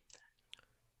pregnancy?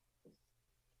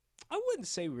 I wouldn't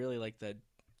say really like the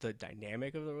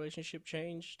dynamic of the relationship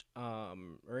changed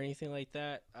or anything like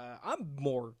that. I'm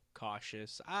more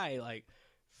cautious. I like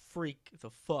freak the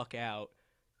fuck out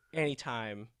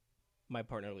anytime my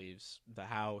partner leaves the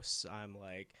house. I'm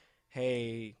like,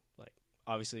 hey, like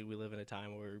obviously we live in a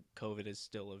time where COVID is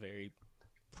still a very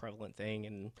prevalent thing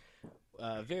and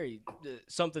very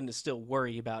something to still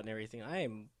worry about and everything. I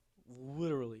am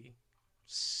literally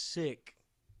sick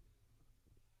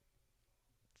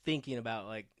thinking about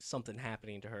like something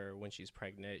happening to her when she's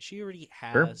pregnant. She already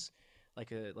has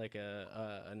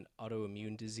an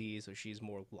autoimmune disease, so she's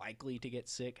more likely to get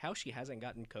sick. How she hasn't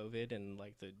gotten COVID in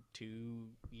like the 2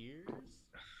 years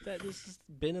that this has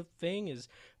been a thing is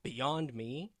beyond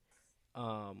me.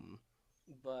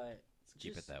 But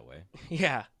Keep it that way.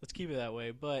 yeah, let's keep it that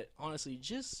way. But honestly,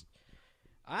 just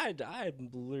I'm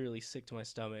literally sick to my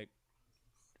stomach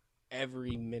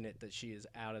every minute that she is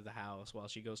out of the house while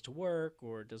she goes to work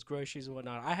or does groceries and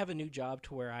whatnot. I have a new job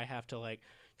to where I have to like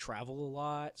travel a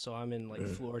lot. So I'm in like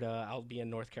Florida. I'll be in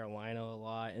North Carolina a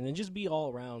lot, and then just be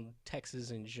all around Texas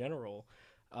in general.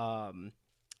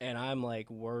 And I'm like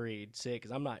worried sick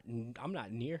because I'm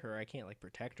not near her. I can't like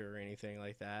protect her or anything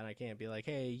like that. And I can't be like,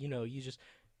 hey, you just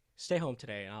stay home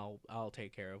today and I'll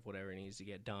take care of whatever needs to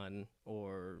get done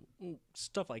or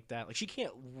stuff like that. Like she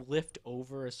can't lift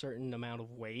over a certain amount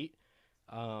of weight.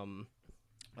 No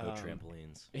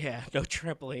trampolines. Yeah, no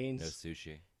trampolines. No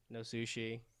sushi. No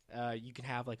sushi. You can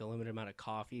have like a limited amount of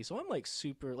coffee. So I'm like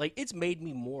super like it's made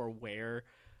me more aware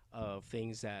of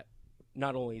things that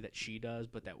not only that she does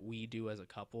but that we do as a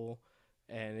couple,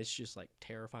 and it's just like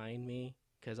terrifying me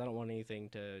because I don't want anything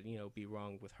to be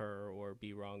wrong with her or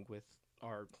be wrong with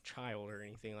our child or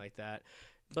anything like that.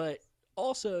 But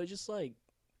also just like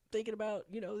thinking about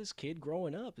this kid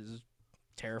growing up is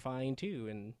terrifying too,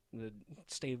 and the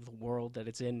state of the world that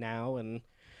it's in now. And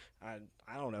I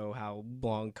don't know how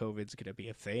long COVID's gonna be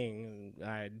a thing, and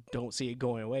I don't see it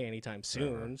going away anytime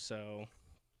soon. So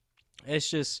it's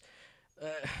just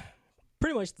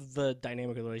pretty much the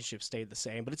dynamic of the relationship stayed the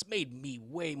same, but it's made me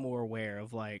way more aware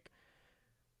of like,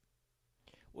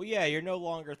 Well, yeah, you're no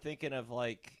longer thinking of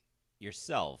like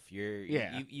yourself.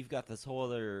 You've got this whole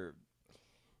other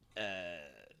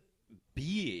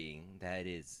being that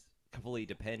is completely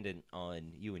dependent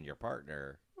on you and your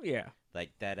partner. yeah.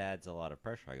 Like that adds a lot of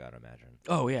pressure, I gotta imagine.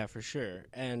 Oh yeah, for sure.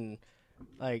 And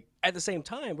like at the same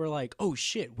time, we're like, oh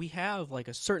shit, we have like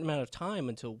a certain amount of time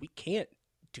until we can't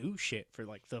do shit for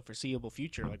like the foreseeable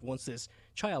future. Like once this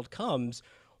child comes,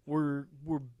 we're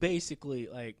basically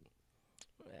like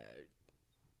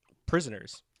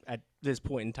prisoners at this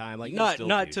point in time. Like You can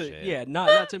not still to do shit. yeah,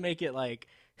 not to make it like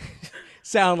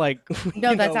sound like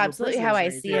No, you that's know, we're absolutely how I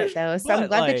prisoners or see anything. it, though. So I'm But,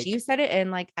 glad that like, you said it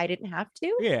and like I didn't have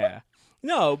to. yeah.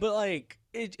 No, but like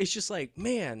it's just like,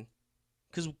 man,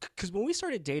 because when we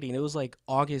started dating, it was like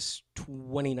August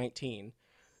 2019.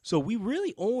 So we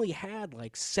really only had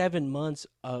like 7 months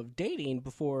of dating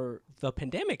before the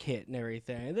pandemic hit and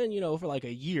everything. And then, for like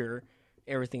a year,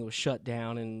 everything was shut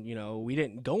down and, we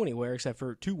didn't go anywhere except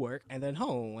for to work and then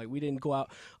home. Like we didn't go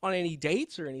out on any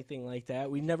dates or anything like that.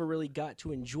 We never really got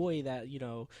to enjoy that,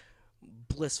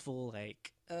 blissful,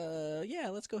 like, yeah,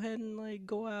 let's go ahead and like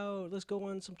go out. Let's go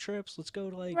on some trips. Let's go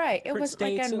to like Right. It different was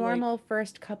like a states and like, normal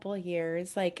first couple of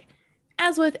years. Like,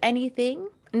 as with anything,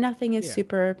 nothing is yeah.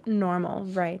 super normal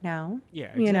right now.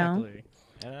 Yeah, You know?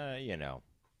 exactly.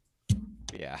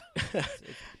 Yeah. It's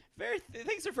very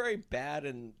things are very bad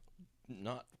and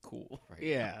not cool right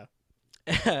now.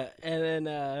 Yeah. And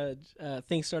then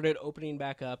things started opening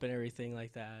back up and everything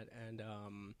like that. And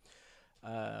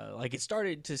like it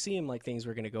started to seem like things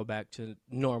were going to go back to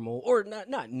normal, or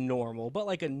not normal, but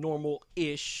like a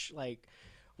normal-ish like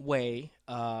way.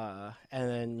 And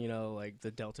then, like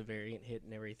the Delta variant hit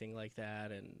and everything like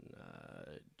that. And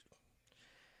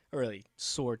a really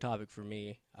sore topic for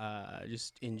me,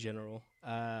 just in general.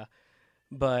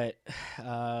 But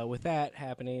with that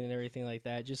happening and everything like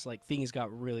that, just like things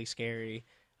got really scary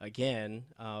again,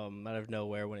 out of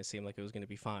nowhere when it seemed like it was going to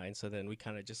be fine. So then we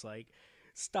kind of just like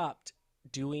stopped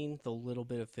doing the little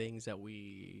bit of things that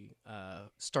we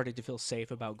started to feel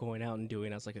safe about going out and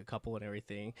doing as like a couple and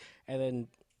everything. And then,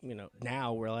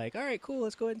 now we're like, all right, cool,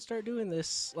 let's go ahead and start doing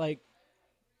this like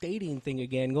dating thing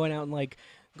again, going out and like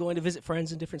going to visit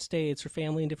friends in different states or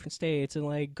family in different states and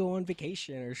like go on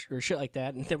vacation or shit like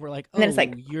that. And then we're like, oh, And then it's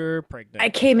like, you're pregnant. I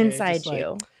came Okay, inside just like,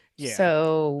 you. yeah.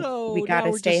 So So we now gotta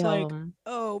we're stay just like, home.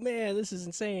 oh man, this is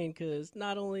insane because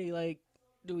not only like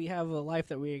do we have a life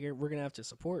that we're gonna have to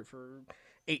support for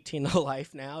 18 to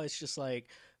life now, it's just like,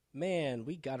 man,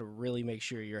 we gotta really make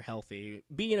sure you're healthy.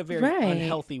 Being a very Right.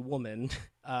 unhealthy woman,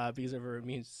 because of her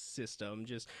immune system,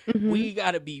 just Mhm. we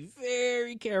gotta be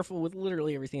very careful with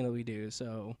literally everything that we do.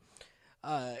 So,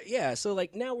 yeah, so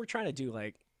like now we're trying to do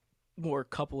like more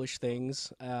couple-ish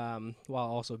things, while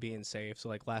also being safe. So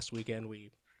like last weekend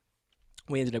we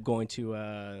ended up going to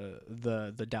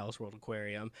the Dallas World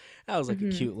Aquarium. That was like a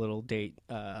Mhm. cute little date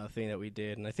thing that we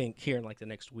did. And I think here in like the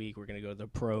next week we're gonna go to the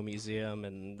Pro Museum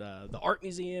and the Art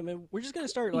Museum, and we're just gonna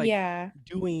start like Yeah.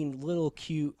 doing little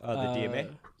cute. The DMA?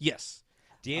 Yes,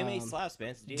 DMA Um, slaps,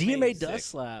 man. DMA is does sick.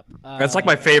 slap. That's like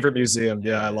my favorite museum.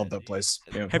 Yeah, I yeah. love that place.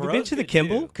 Yeah. Have you been to the Bro's good,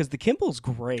 Kimball? too. Because the Kimball's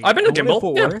great. I've been to The one in Kimball,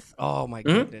 Fort yeah. Worth. Oh my Mhm.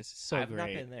 goodness, it's so I've great. not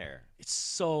been there. It's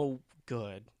so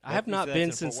good. I What have you not said been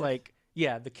that's in Fort since Worth? like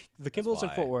the Kimball's in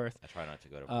why Fort Worth. I try not to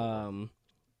go to Fort Worth.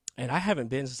 And I haven't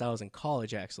been since I was in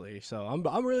college actually. So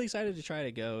I'm really excited to try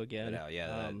to go again. But,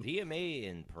 yeah, the DMA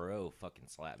and Perot fucking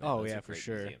slap, man. Oh, Those yeah, are for great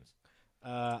sure. museums.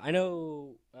 I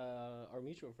know our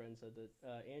mutual friend said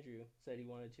that Andrew said he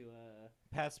wanted to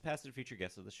Past and future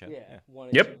guests of the show.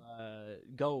 wanted Yep. to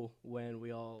go when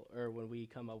we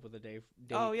come up with a date.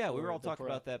 Oh yeah, we for were all the talking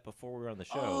pro- about that before we were on the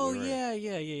show. Oh We were- yeah.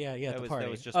 That The was, party.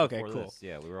 that was just okay, before cool. this.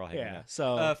 Yeah, we were all hanging Yeah. out.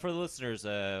 So For the listeners,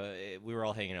 we were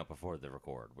all hanging out before the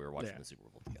record. We were watching Yeah. the Super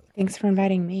Bowl together. Thanks for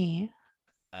inviting me.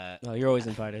 no, you're always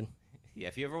invited. Yeah,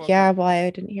 if you ever want Yeah, well, I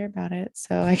didn't hear about it,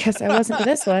 so I guess I wasn't to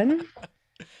this one.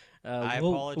 I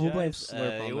we'll apologize. blame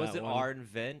Slurp on it wasn't that one. our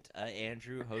event.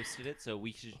 Andrew hosted it, so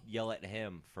we should yell at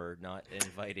him for not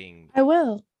inviting. I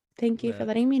will. Thank you for Yeah.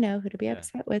 letting me know who to be Yeah.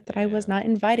 upset with that I was Yeah. not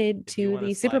invited If you to wanna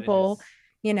the slide Super in Bowl,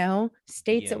 his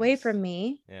states away DMs. from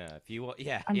me. Yeah, if you want,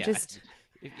 yeah, I'm yeah, just-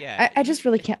 yeah. I just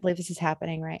really can't believe this is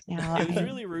happening right now. It was I-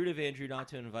 really rude of Andrew not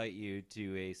to invite you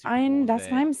to a Super I'm- Bowl that's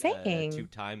what I'm event, saying. 2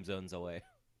 time zones away.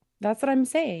 That's what I'm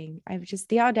saying. I've just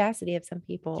the audacity of some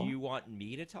people. Do you want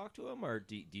me to talk to him, or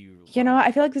do you? You know,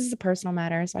 I feel like this is a personal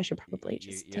matter, so I should probably you-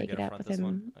 just you're take it gonna up front with this him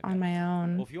one? on Okay. my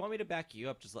own. Well, if you want me to back you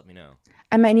up, just let me know.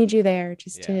 I might need you there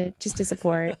just Yeah. to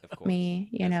support Of course. me,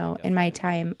 Yes, in my definitely.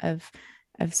 time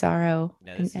of sorrow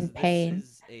Now, and pain.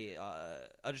 This is a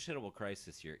understandable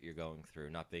crisis you're going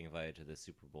through, not being invited to the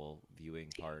Super Bowl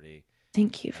viewing party.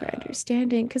 Thank you for Uh,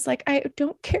 understanding, because like I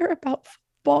don't care about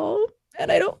football and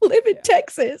I don't live in Yeah.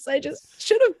 Texas. I just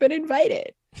should have been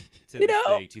invited. To You this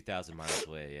know? thing, 2,000 miles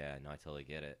away. Yeah, no, I totally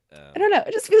get it. I don't know.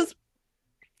 It just feels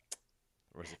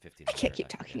Or is it 15? I can't keep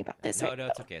talking about this No, right no,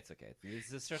 it's okay. It's okay.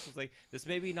 This stressful thing. This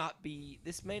may not be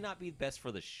best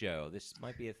for the show. This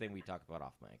might be a thing we talk about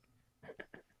off mic.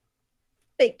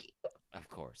 Thank you. Of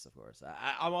course.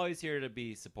 I'm always here to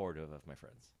be supportive of my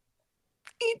friends.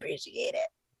 I appreciate it.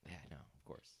 Yeah, no, of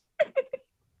course.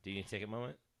 Do you need to take a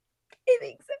moment? I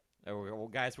think so. Well,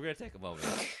 guys, we're gonna take a moment.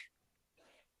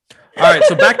 All right,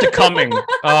 so back to coming.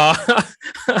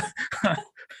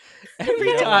 Every You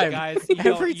know what, time, guys. You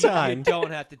every don't, time. You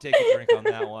don't have to take a drink on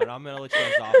that one. I'm gonna let you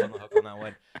guys off on the hook on that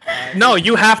one. No,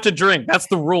 you have to drink. That's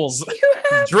the rules. You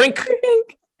have to Drink.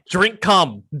 Drink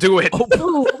cum. Do it.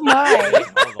 Oh my.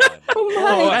 Hold on. Oh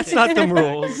Oh, my. that's not the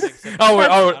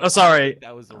rules. Sorry.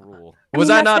 That was the rule. Was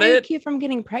I that mean, not that's gonna it? keep from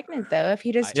getting pregnant though. If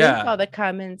you just Yeah. drink all the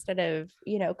cum instead of,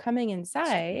 coming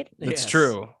inside. It's Yes.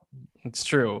 true. It's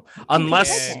true.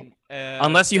 Unless And,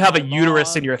 unless you have a my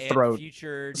uterus in mom your and throat.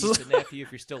 Future niece and nephew,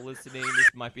 if you're still listening,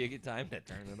 this might be a good time to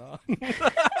turn it off.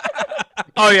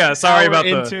 Oh yeah, sorry Hour about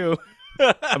the into.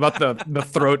 the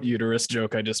throat uterus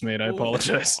joke I just made. I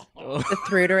apologize. The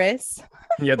thruterus.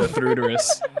 Yeah, the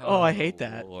thruterus. Oh, I hate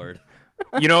that. Lord.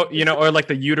 You know, or like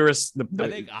the uterus, the I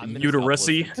think I'm gonna stop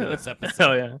uterusy. listening to this episode.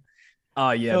 Hell yeah.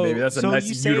 Oh yeah, So- baby. That's a so nice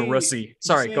you say- uterusy.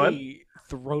 Sorry, go ahead.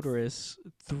 Throaterus,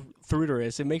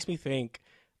 thruterus. It makes me think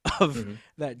of Mhm.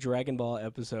 that Dragon Ball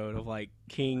episode of like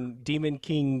Demon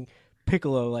King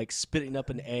Piccolo like spitting up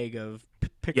an egg of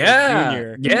Piccolo Yeah,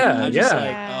 Jr. yeah, I'm just yeah. like,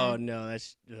 Yeah. oh no,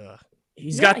 that's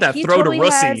He's got that he throat totally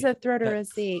of has russy. a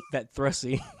throaterusy. that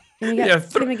thrusy. Can we get, Yeah,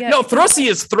 can we get, no, thrusy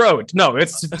is throat. No,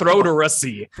 it's throat or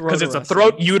russy because it's a Throaterusy.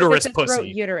 throat It's uterus a throat pussy.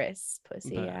 uterus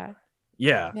pussy. But- Yeah.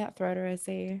 Yeah, Yeah.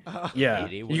 Throaterusy. yeah.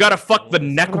 Katie, You gotta fuck the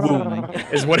neck womb,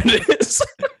 is what it is.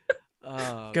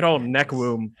 Oh, Good old neck goodness.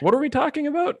 womb. What are we talking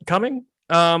about? Coming?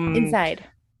 Inside.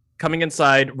 Coming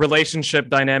inside, relationship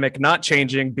dynamic not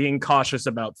changing, being cautious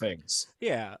about things.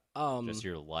 Yeah. Just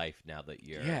your life now that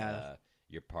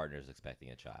your partner's expecting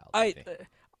a child. I think.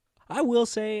 I will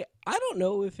say I don't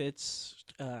know if it's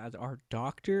our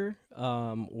doctor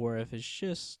or if it's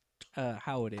just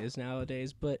how it is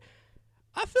nowadays, but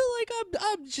I feel like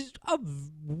I'm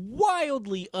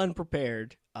wildly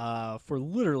unprepared for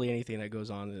literally anything that goes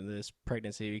on in this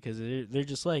pregnancy because they're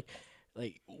just like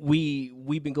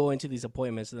we've been going to these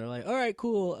appointments and they're like, all right,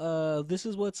 cool, this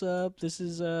is what's up, this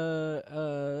is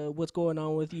what's going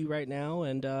on with you right now,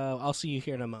 and I'll see you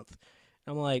here in a month.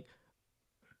 I'm like,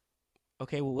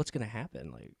 okay, well, what's gonna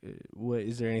happen? Like, what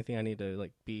is there anything I need to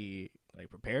like be like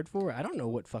prepared for? I don't know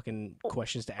what fucking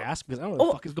questions to ask because I don't know what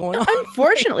the fuck is going on.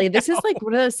 Unfortunately, this is like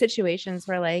one of those situations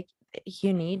where like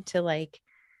you need to like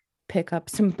pick up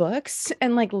some books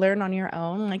and like learn on your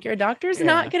own. Like your doctor's Yeah.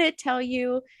 not gonna tell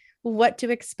you what to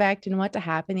expect and what to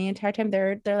happen the entire time.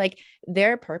 They're like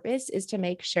their purpose is to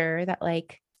make sure that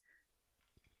like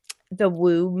the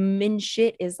womb and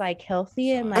shit is like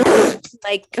healthy and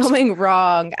like going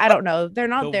wrong. I don't know. They're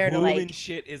not the there to womb like and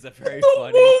shit is a very The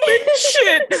funny. womb and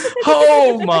shit.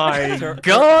 Oh my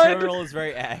god. Turtle is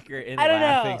very accurate in I don't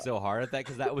laughing know. so hard at that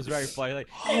because that was very funny. Like,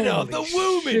 Holy the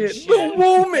womb and shit. The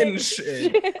womb and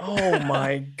shit. Oh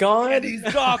my And god. these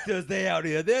doctors, they out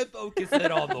here, they're focusing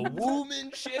on the womb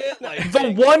and shit. Like,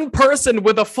 The one person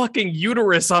with a fucking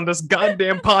uterus on this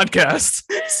goddamn podcast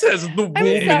says the womb I'm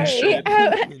and sorry. shit.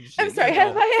 I'm sorry.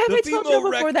 Have I The told female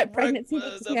you before that rec- pregnancy rec-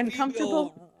 makes the me uncomfortable?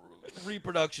 female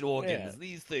Reproduction organs, Yeah.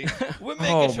 these things. We're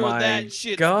making Oh sure my that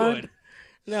shit's God. good.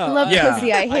 No, I love Yeah.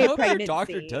 pussy. I hate hope your pregnancy.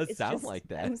 doctor does It's sound just- like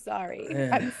that. I'm sorry. Yeah.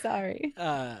 I'm sorry.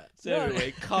 So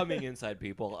anyway, coming inside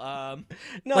people.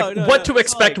 no, Like no, what no, to it's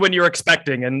expect like- when you're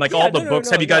expecting and like Yeah, all the no, books.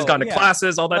 no, Have you guys no, gone to yeah.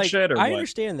 classes, all that like, shit? Or I what?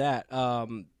 understand that.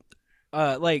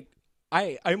 Like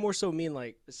I more so mean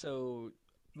like so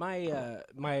my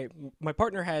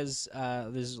partner has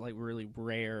this like really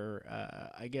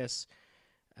rare I guess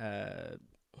I'm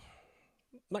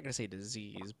not gonna say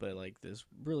disease, but like this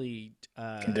really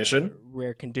Condition?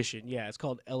 rare condition. Yeah, it's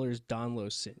called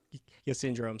Ehlers-Danlos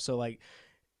syndrome. So like,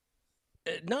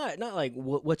 not like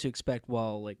what to expect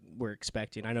while like we're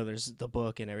expecting. I know there's the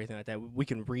book and everything like that we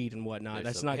can read and whatnot.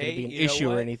 There's That's a- not hey, gonna be an you know issue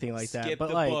or what? anything like that. Skip But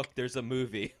the like, book. There's a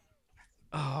movie.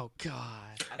 oh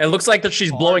god. It looks like that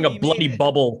she's blowing a Harvey bloody made it.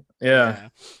 bubble. Yeah.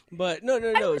 But no.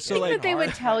 would So think like, that they would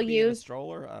Hard tell hat being in you- a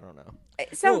stroller. I don't know.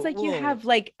 It sounds Well, like you well- have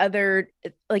like other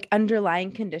like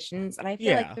underlying conditions. And I feel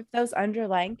Yeah. like if those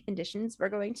underlying conditions were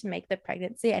going to make the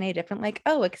pregnancy any different, like,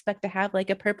 oh, expect to have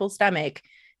like a purple stomach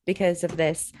because of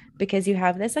this, because you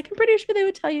have this. Like, I'm pretty sure they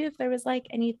would tell you if there was like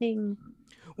anything.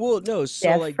 well, no.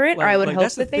 So like, different, or I would hope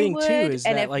that's the that they thing too would, is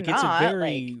and that if like not, it's a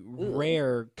very like, ooh.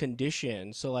 rare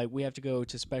condition. So like we have to go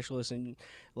to specialists and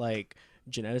like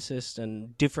geneticists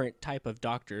and different type of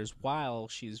doctors while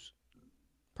she's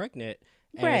pregnant.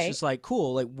 And it's Right. just like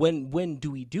cool. Like when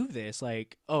do we do this?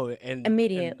 Like and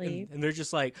Immediately. and they're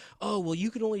just like, oh well,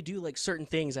 you can only do like certain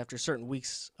things after certain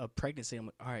weeks of pregnancy. I'm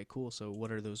like, all right, cool. So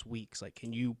what are those weeks? Like,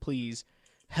 can you please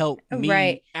help me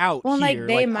Right. out Well, here? like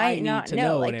they I might need not to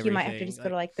know. and Like you might have to everything. just go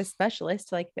to like the specialist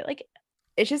to like be like.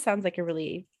 It just sounds like a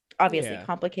really obviously Yeah.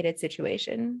 complicated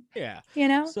situation, Yeah. you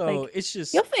know? So Like, it's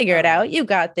just you'll figure it out. You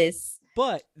got this.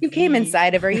 But You came the-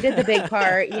 inside of her. You did the big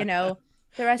part, you know.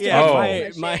 The rest Yeah, of Oh.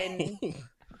 it my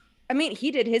I mean,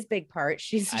 he did his big part.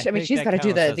 I mean, think she's that got to do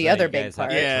counts as the a other you big guys have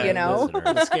part, yeah, you know.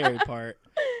 the scary part.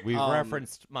 We've Um,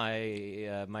 referenced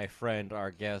my my friend,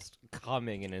 our guest,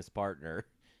 coming in his partner.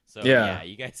 So Yeah. yeah,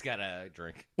 you guys gotta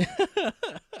drink.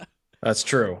 That's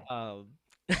true.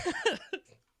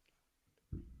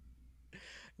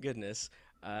 Goodness.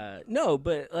 No,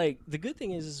 but like the good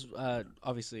thing is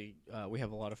obviously we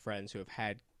have a lot of friends who have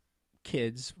had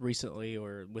kids recently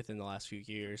or within the last few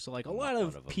years. So like a Not lot one of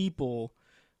of 'em. people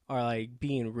are like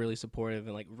being really supportive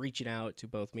and like reaching out to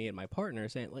both me and my partner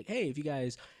saying like, hey, if you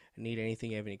guys need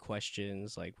anything, you have any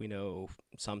questions, like we know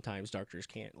sometimes doctors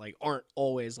aren't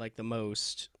always like the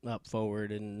most up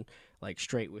forward and like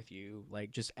straight with you,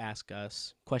 like just ask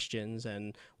us questions.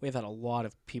 And we've had a lot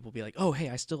of people be like, oh hey,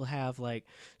 I still have like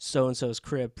so and so's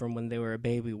crib from when they were a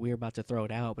baby, we're about to throw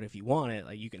it out, but if you want it,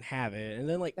 like you can have it. And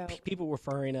then like Dope. people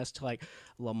referring us to like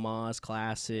Lamaze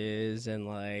classes and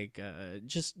like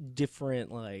just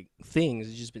different like things.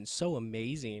 It's just been so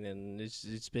amazing, and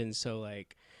it's been so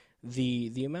like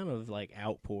the amount of like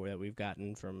outpour that we've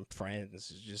gotten from friends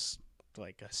is just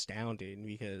like astounding.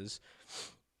 Because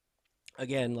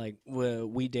again, like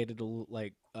we dated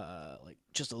like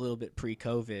just a little bit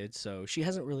pre-COVID, so she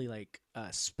hasn't really like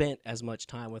spent as much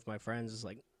time with my friends as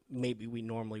like maybe we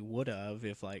normally would have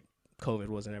if like COVID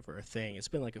wasn't ever a thing. It's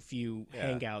been like a few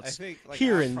hangouts I think like,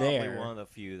 here I'm and probably there. one of the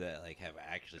few that like have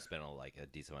actually spent like a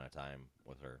decent amount of time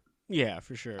with her. Yeah,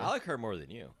 for sure. I like her more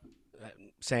than you.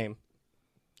 Same.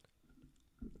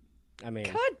 I mean,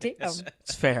 God damn.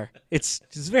 it's fair. It's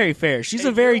very fair. She's And a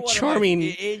you're very one of my- charming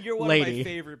and you're one of lady. my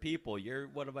favorite people. You're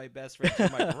one of my best friends. You're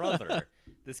my brother.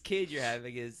 This kid you're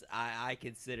having is I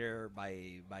consider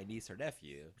my niece or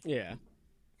nephew. Yeah.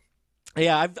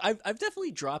 Yeah, I've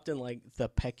definitely dropped in like the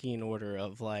pecking order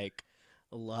of like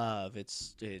love.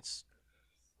 It's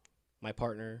my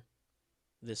partner,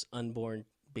 this unborn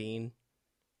being,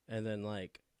 and then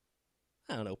like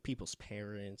I don't know, people's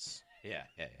parents. Yeah.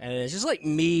 And it's just like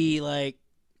me like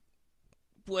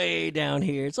way down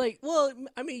here. It's like, well,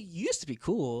 I mean, you used to be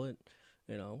cool, and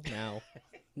you know,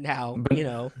 now, you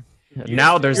know,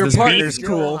 Now there's your this partner's beef.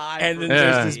 cool, high and then for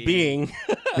there's me. this being.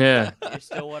 Yeah. You're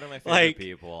still one of my favorite Like,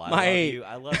 people. I my- love you.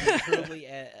 I love you truly.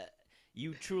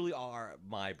 You truly are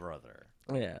my brother.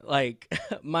 Yeah, like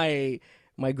my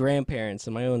grandparents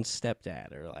and my own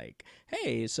stepdad are like,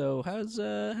 "Hey, so how's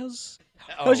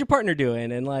your partner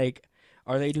doing?" And like,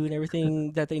 are they doing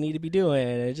everything that they need to be doing?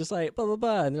 And it's just like blah blah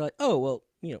blah. And they're like, "Oh, well,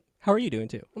 you know, how are you doing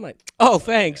too?" I'm like, "Oh,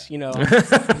 thanks. You know,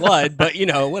 blood, but you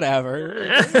know, whatever.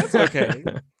 It's okay.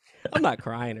 I'm not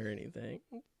crying or anything.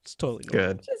 It's totally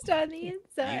normal." Good. Just on the You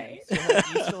inside.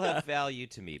 you still have value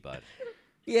to me, bud.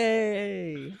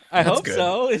 Yay! I That's hope good.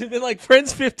 so. It's been like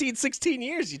friends 15, 16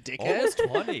 years, you dickhead. Almost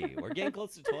 20. We're getting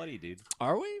close to 20, dude.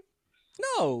 Are we?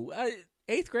 No,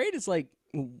 8th grade is like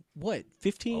what,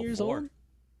 15 years 04. old?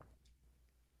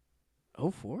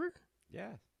 Oh, 04? Yeah.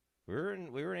 We were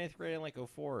in 8th grade in like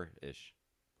 04 ish.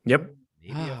 Yep.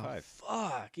 Maybe Oh, 05.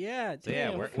 fuck yeah! So yeah,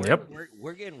 damn.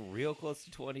 we're getting real close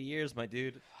to 20 years, my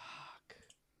dude. Fuck.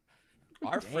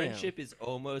 Our Damn. friendship is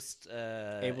almost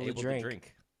able to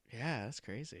drink. Yeah, that's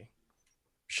crazy.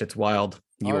 Shit's wild.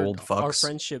 You our, old fucks. Our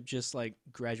friendship just like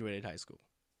graduated high school.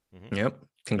 Yep. No,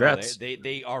 Congrats.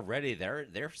 they are ready.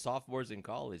 They're sophomores in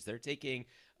college. They're taking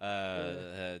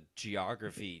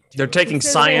geography. They're taking They said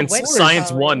they science went to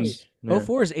science one. college. Yeah.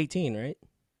 04 is 18, right?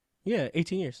 Yeah,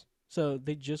 18 years. So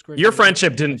they just graduated. Your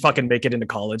friendship didn't fucking make it into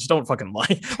college. Don't fucking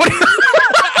lie.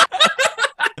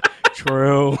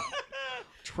 True.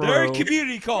 They're in True.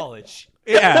 community college.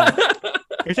 Yeah.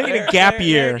 You're taking a gap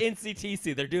year. They're in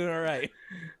CTC. They're doing all right.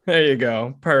 There you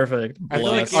go. Perfect. I feel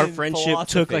like Bless. our in friendship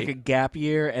took philosophy. like a gap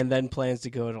year and then plans to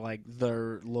go to like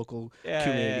their local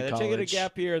community They're college. taking a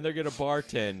gap year and they're gonna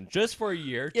bartend just for a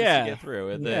year, just Yeah. to get through,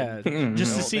 and Yeah, then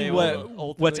just to Mhm. see they what will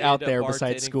ultimately what's out end up there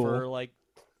besides bartending school. for like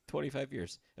 25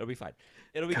 years. It'll be fine.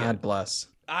 It'll be God good. bless.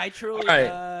 I truly, All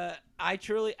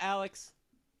right. Alex,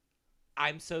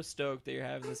 I'm so stoked that you're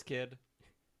having this kid.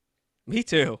 Me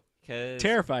too. 'Cause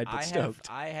Terrified but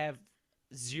stoked. I have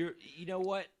zero. You know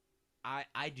what?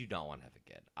 I do not want to have a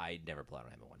kid. I never plan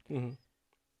on having one. Mhm.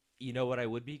 You know what I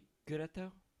would be good at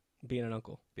though? Being an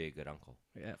uncle. Be a good uncle.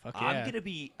 Yeah, fuck I'm yeah. gonna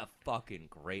be a fucking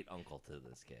great uncle to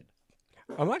this kid.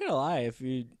 I'm not gonna lie. If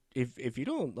you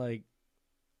don't like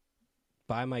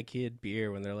buy my kid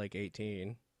beer when they're like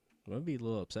 18, I'm gonna be a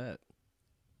little upset.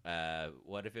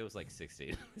 What if it was like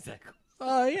 16? Is that cool?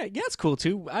 Yeah, it's cool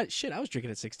too. I was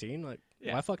drinking at 16. Like,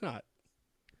 Yeah. why fuck not?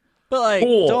 But like,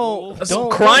 Cool. don't So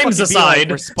don't crimes fucking be, like,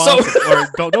 aside,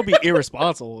 responsible, or don't be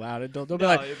irresponsible about it. Don't be No,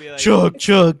 like it'd be like, chug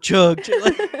chug chug.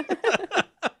 chug.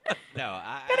 no,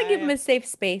 I Gotta give them a safe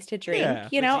space to drink. Yeah,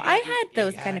 You but know, you I gotta- had you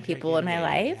those gotta kind of drink people it in my here.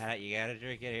 life. You gotta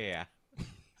drink it here.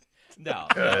 No.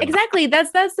 Good. Exactly.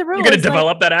 That's the rule. You're gonna It's like-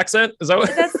 develop that accent? Is that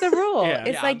what? that's the rule. Yeah.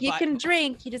 It's Yeah, like you but- can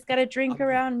drink, you just gotta drink I'm-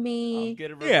 around I'm me.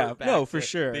 gonna Yeah, revert back no, for to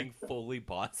sure. being fully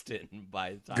Boston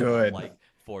by the time Good. I'm like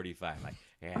 45. Like,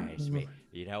 yeah, it's me.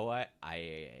 You know what?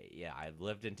 I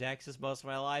lived in Texas most of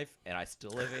my life, and I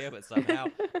still live here, but somehow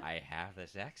I have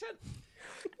this accent.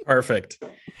 Perfect.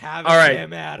 Have All right.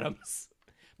 Sam Adams.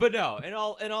 But no, in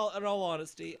all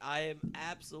honesty, I am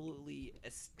absolutely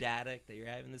ecstatic that you're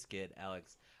having this kid,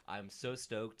 Alex. I'm so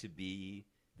stoked to be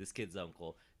this kid's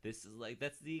uncle. This is like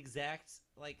that's the exact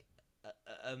like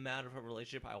amount of a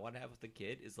relationship I want to have with the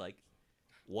kid is like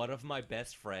one of my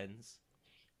best friends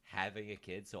having a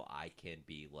kid, so I can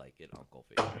be like an uncle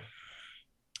figure.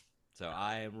 So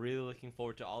I am really looking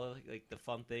forward to all of like the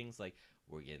fun things. Like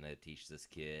we're gonna teach this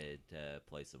kid to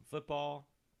play some football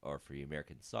or for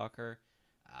American soccer.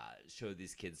 Show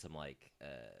these kids some like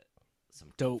some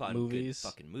Dope fun, movies. good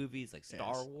fucking movies like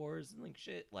Star Yes. Wars and like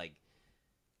shit. Like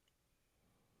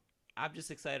I'm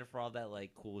just excited for all that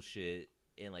like cool shit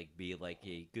and like be like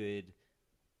a good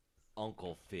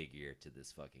uncle figure to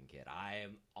this fucking kid. I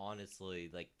am honestly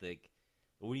like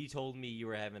when you told me you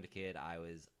were having a kid, I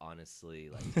was honestly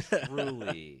like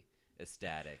truly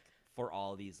ecstatic for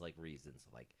all these like reasons.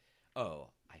 Like, oh,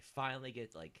 I finally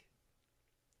get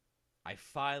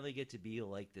to be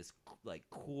like this like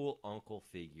cool uncle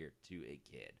figure to a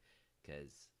kid,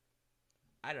 because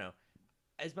I don't know.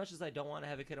 As much as I don't want to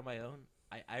have a kid of my own,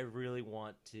 I really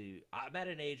want to. I'm at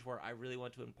an age where I really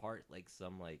want to impart like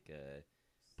some like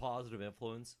positive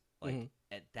influence like Mhm.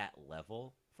 at that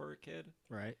level for a kid.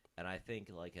 Right. And I think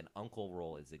like an uncle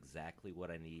role is exactly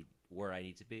what I need, where I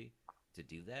need to be to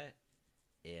do that.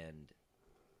 And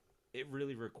it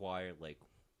really required like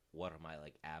one of my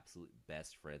like absolute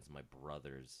best friends, my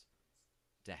brothers,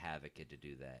 to have a kid to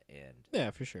do that. And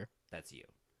Yeah, for sure. that's you.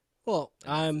 Well,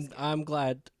 And that's I'm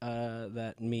glad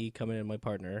that me coming in, my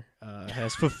partner,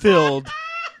 has fulfilled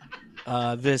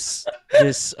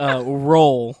this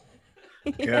role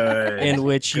Good. in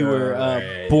which you were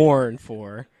Good. born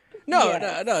for. No,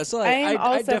 Yes. no. So I like, am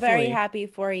also very definitely, happy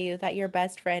for you that your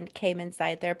best friend came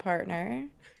inside their partner.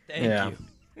 Thank Yeah.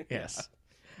 you. Yes.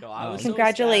 No, I was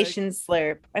Congratulations,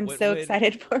 Slurp. I'm When- so when-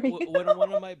 excited for you. when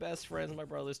one of my best friends, my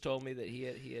brothers, told me that he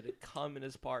had come in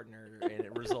his partner and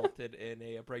it resulted in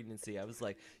a pregnancy, I was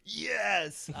like,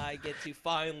 yes, I get to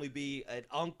finally be an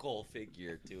uncle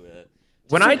figure to a.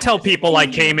 When I tell people I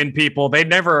came in people, they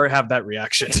never have that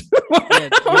reaction. Yeah,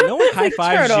 no one high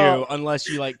fives Turtle. you unless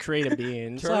you like create a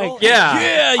being. It's Turtle? like,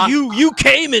 Yeah. yeah, you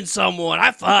came in someone.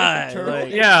 High five. Turtle,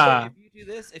 Like, Yeah. If you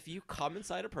do this, if you come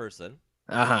inside a person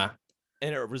Uh-huh.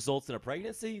 and it results in a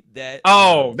pregnancy, that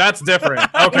Oh, that's different.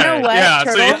 Okay. what, Yeah.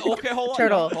 Turtle? So Yeah, you- okay, hold on.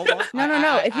 Turtle. Hold on.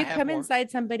 No. If I you have come more. inside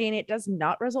somebody and it does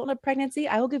not result in a pregnancy,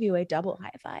 I will give you a double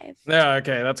high five. yeah,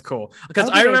 okay, that's cool. Because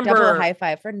I'll I give you a double remember high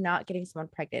five for not getting someone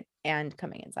pregnant and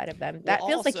coming inside of them. That Well,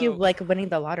 feels like you also- like winning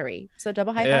the lottery. So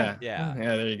double high yeah. five. Yeah.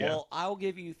 Yeah, there you go. Well, I'll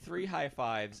give you 3 high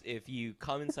fives if you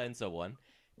come inside someone.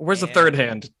 Where's the and- third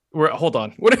hand? Hold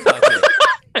on. What?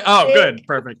 Okay. Oh, good.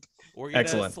 Perfect. We're gonna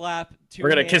Excellent. slap 2 We're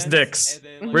gonna kiss hands, dicks. and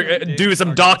then, We're like, gonna dicks do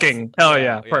some are docking. Hell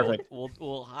yeah, we'll- perfect.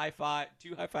 We'll high five,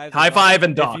 2 high fives. High five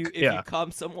and dock, If yeah. you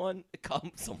come someone.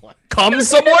 Come someone? that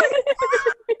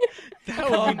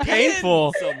would Come be painful.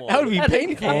 in someone. That would be And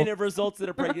painful. it results in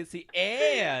a pregnancy,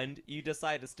 and you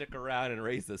decide to stick around and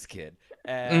raise this kid,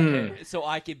 so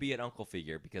I can be an uncle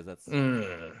figure, because that's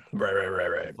Right.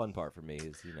 the fun part for me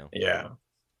is Yeah.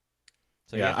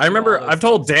 So Yeah. you have I to do remember all those I've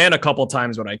told things. Dan a couple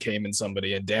times when I came in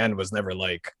somebody, and Dan was never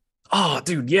like, "Oh,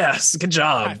 dude, yes, good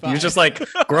job." High He was five. just like,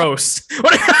 "Gross."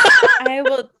 I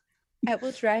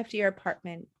will drive to your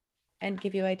apartment and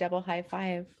give you a double high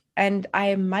five. And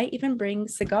I might even bring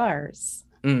cigars.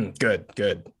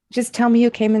 Good. Just tell me you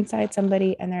came inside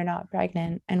somebody and they're not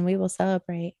pregnant, and we will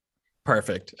celebrate.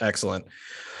 Perfect. Excellent.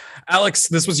 Alex,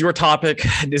 this was your topic.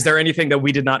 Is there anything that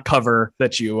we did not cover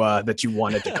that you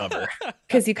wanted to cover?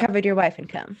 Because you covered your wife and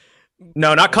come.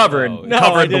 No, not covered. No, I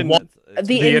Covered the didn't. wall. It's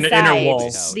The really- inside. inner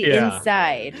walls. The Yeah.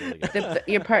 inside. Yeah, you really got-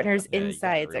 Your partner's yeah, you got it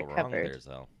insides real are wrong covered. there,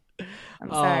 so. I'm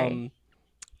sorry.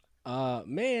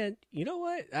 Man, you know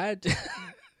what?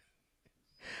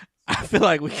 I feel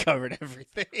like we covered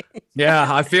everything. Yeah,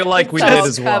 I feel like we It's did all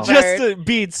as well. covered. Just to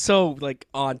be so like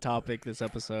on topic this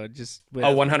episode. Just with,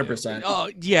 Oh, 100%. Oh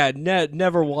yeah,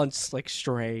 never once like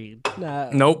strayed.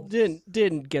 Nah, Nope.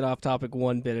 Didn't get off topic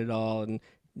one bit at all, and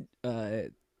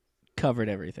covered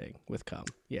everything with cum.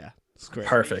 Yeah, it's great.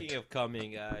 Perfect. Speaking of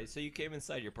coming, so you came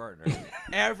inside your partner.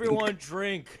 Everyone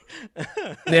drink.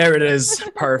 There it is.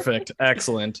 Perfect.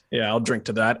 Excellent. Yeah, I'll drink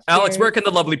to that. Alex, where can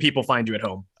the lovely people find you at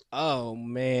home? Oh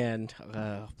man.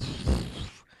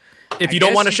 If you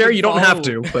don't want to share, can you don't have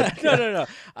follow- to. But no.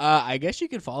 I guess you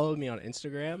can follow me on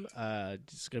Instagram.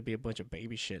 It's gonna be a bunch of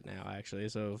baby shit now, actually.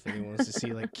 So if anyone wants to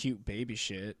see like cute baby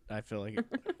shit, I feel like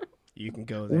you can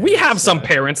go there. we have It's, some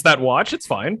parents that watch. It's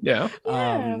fine. Yeah.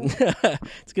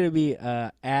 It's gonna be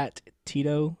at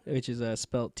Tito, which is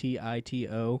spelled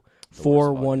TITO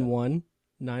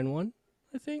 41191.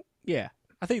 I think. Yeah,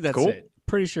 I think that's Cool. it.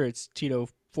 Pretty sure it's Tito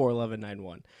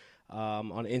 41191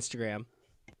 on Instagram.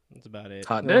 That's about it.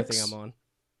 Hot The only dicks. thing I'm on.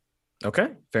 Okay.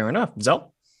 Fair enough.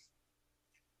 Zell.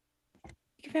 You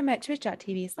can find me at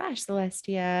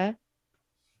twitch.tv/Celestia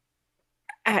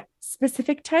at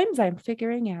specific times I'm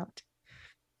figuring out.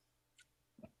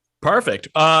 Perfect.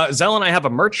 Zell and I have a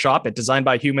merch shop at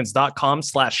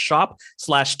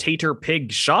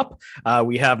designbyhumans.com/shop/taterpig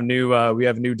we have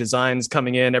new designs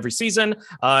coming in every season.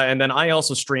 And then I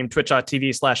also stream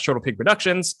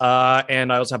twitch.tv/totalpigproductions.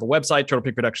 And I also have a website,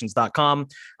 totalpigproductions.com.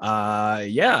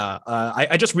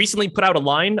 I just recently put out a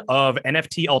line of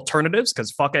NFT alternatives because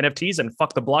fuck NFTs and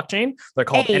fuck the blockchain. They're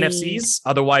called Hey. NFCs,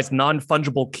 otherwise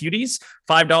non-fungible cuties.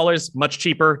 $5, much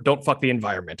cheaper. Don't fuck the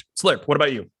environment. Slurp, what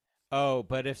about you? Oh,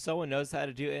 but if someone knows how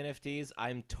to do NFTs,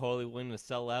 I'm totally willing to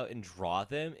sell out and draw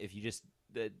them if you just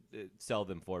sell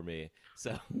them for me.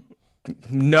 So,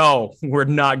 No, we're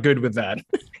not good with that.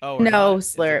 oh, we're No, not?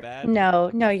 Is it Slurp. bad?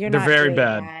 No, you're They're not. very doing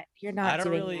bad. That. You're not I don't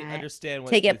doing really that. understand what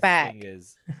Take it this back. thing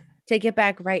is. Take it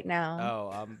back right now.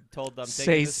 Oh, I'm told I'm taking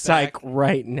Say this psych back,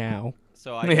 right now.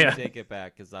 so I Yeah. can take it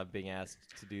back because I'm being asked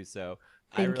to do so.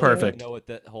 I Thank really you. Perfect. don't know what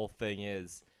that whole thing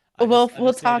is. I We'll just we'll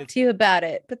understand talk to you about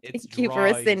it. But it's thank you for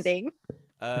drawings. rescinding.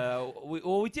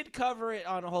 We did cover it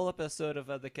on a whole episode of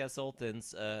the Consultants,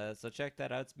 so check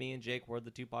that out. It's me and Jake. We're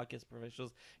the two podcast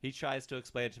professionals. He tries to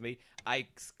explain it to me. I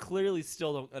clearly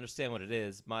still don't understand what it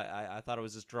is. I thought it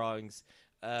was just drawings,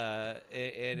 and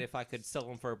if I could sell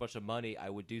them for a bunch of money, I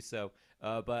would do so.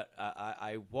 But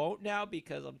I won't now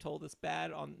because I'm told it's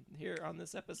bad on here on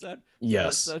this episode.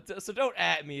 Yes. So don't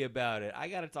at me about it. I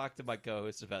got to talk to my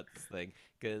co-host about this thing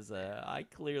because I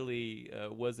clearly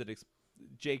wasn't.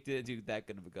 Jake didn't do that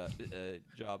good of a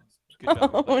job. Good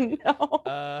job. Oh no.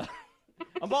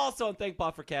 I'm also on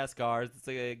ThankPod for Cast Cars. It's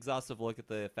an exhaustive look at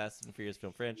the Fast and Furious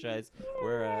film franchise.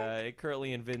 We're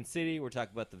currently in Vin City. We're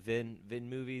talking about the Vin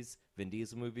movies, Vin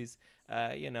Diesel movies.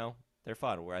 They're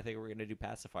fun. I think we're gonna do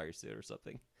Pacifier soon or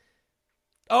something.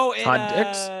 Oh, and Hot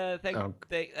dicks?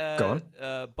 Go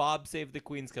on. Bob Save the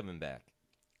Queen's coming back.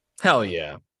 Hell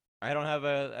yeah. I don't have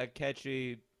a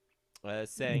catchy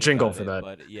saying Jingle about for it, that.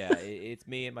 but yeah, it's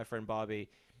me and my friend Bobby.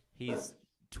 He's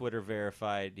Twitter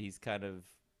verified. He's kind of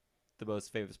the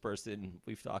most famous person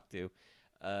we've talked to.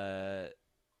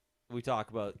 We talk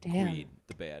about Damn. Queen,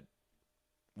 the band.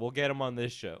 We'll get him on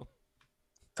this show.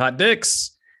 Hot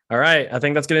dicks. All right. I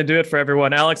think that's going to do it for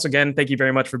everyone. Alex, again, thank you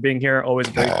very much for being here. Always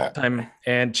a great time.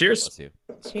 And cheers. Bless you.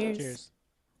 Cheers. Cheers.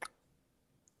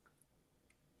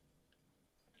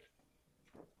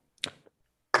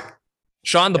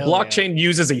 Sean, the Hell yeah. blockchain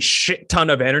uses a shit ton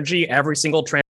of energy every single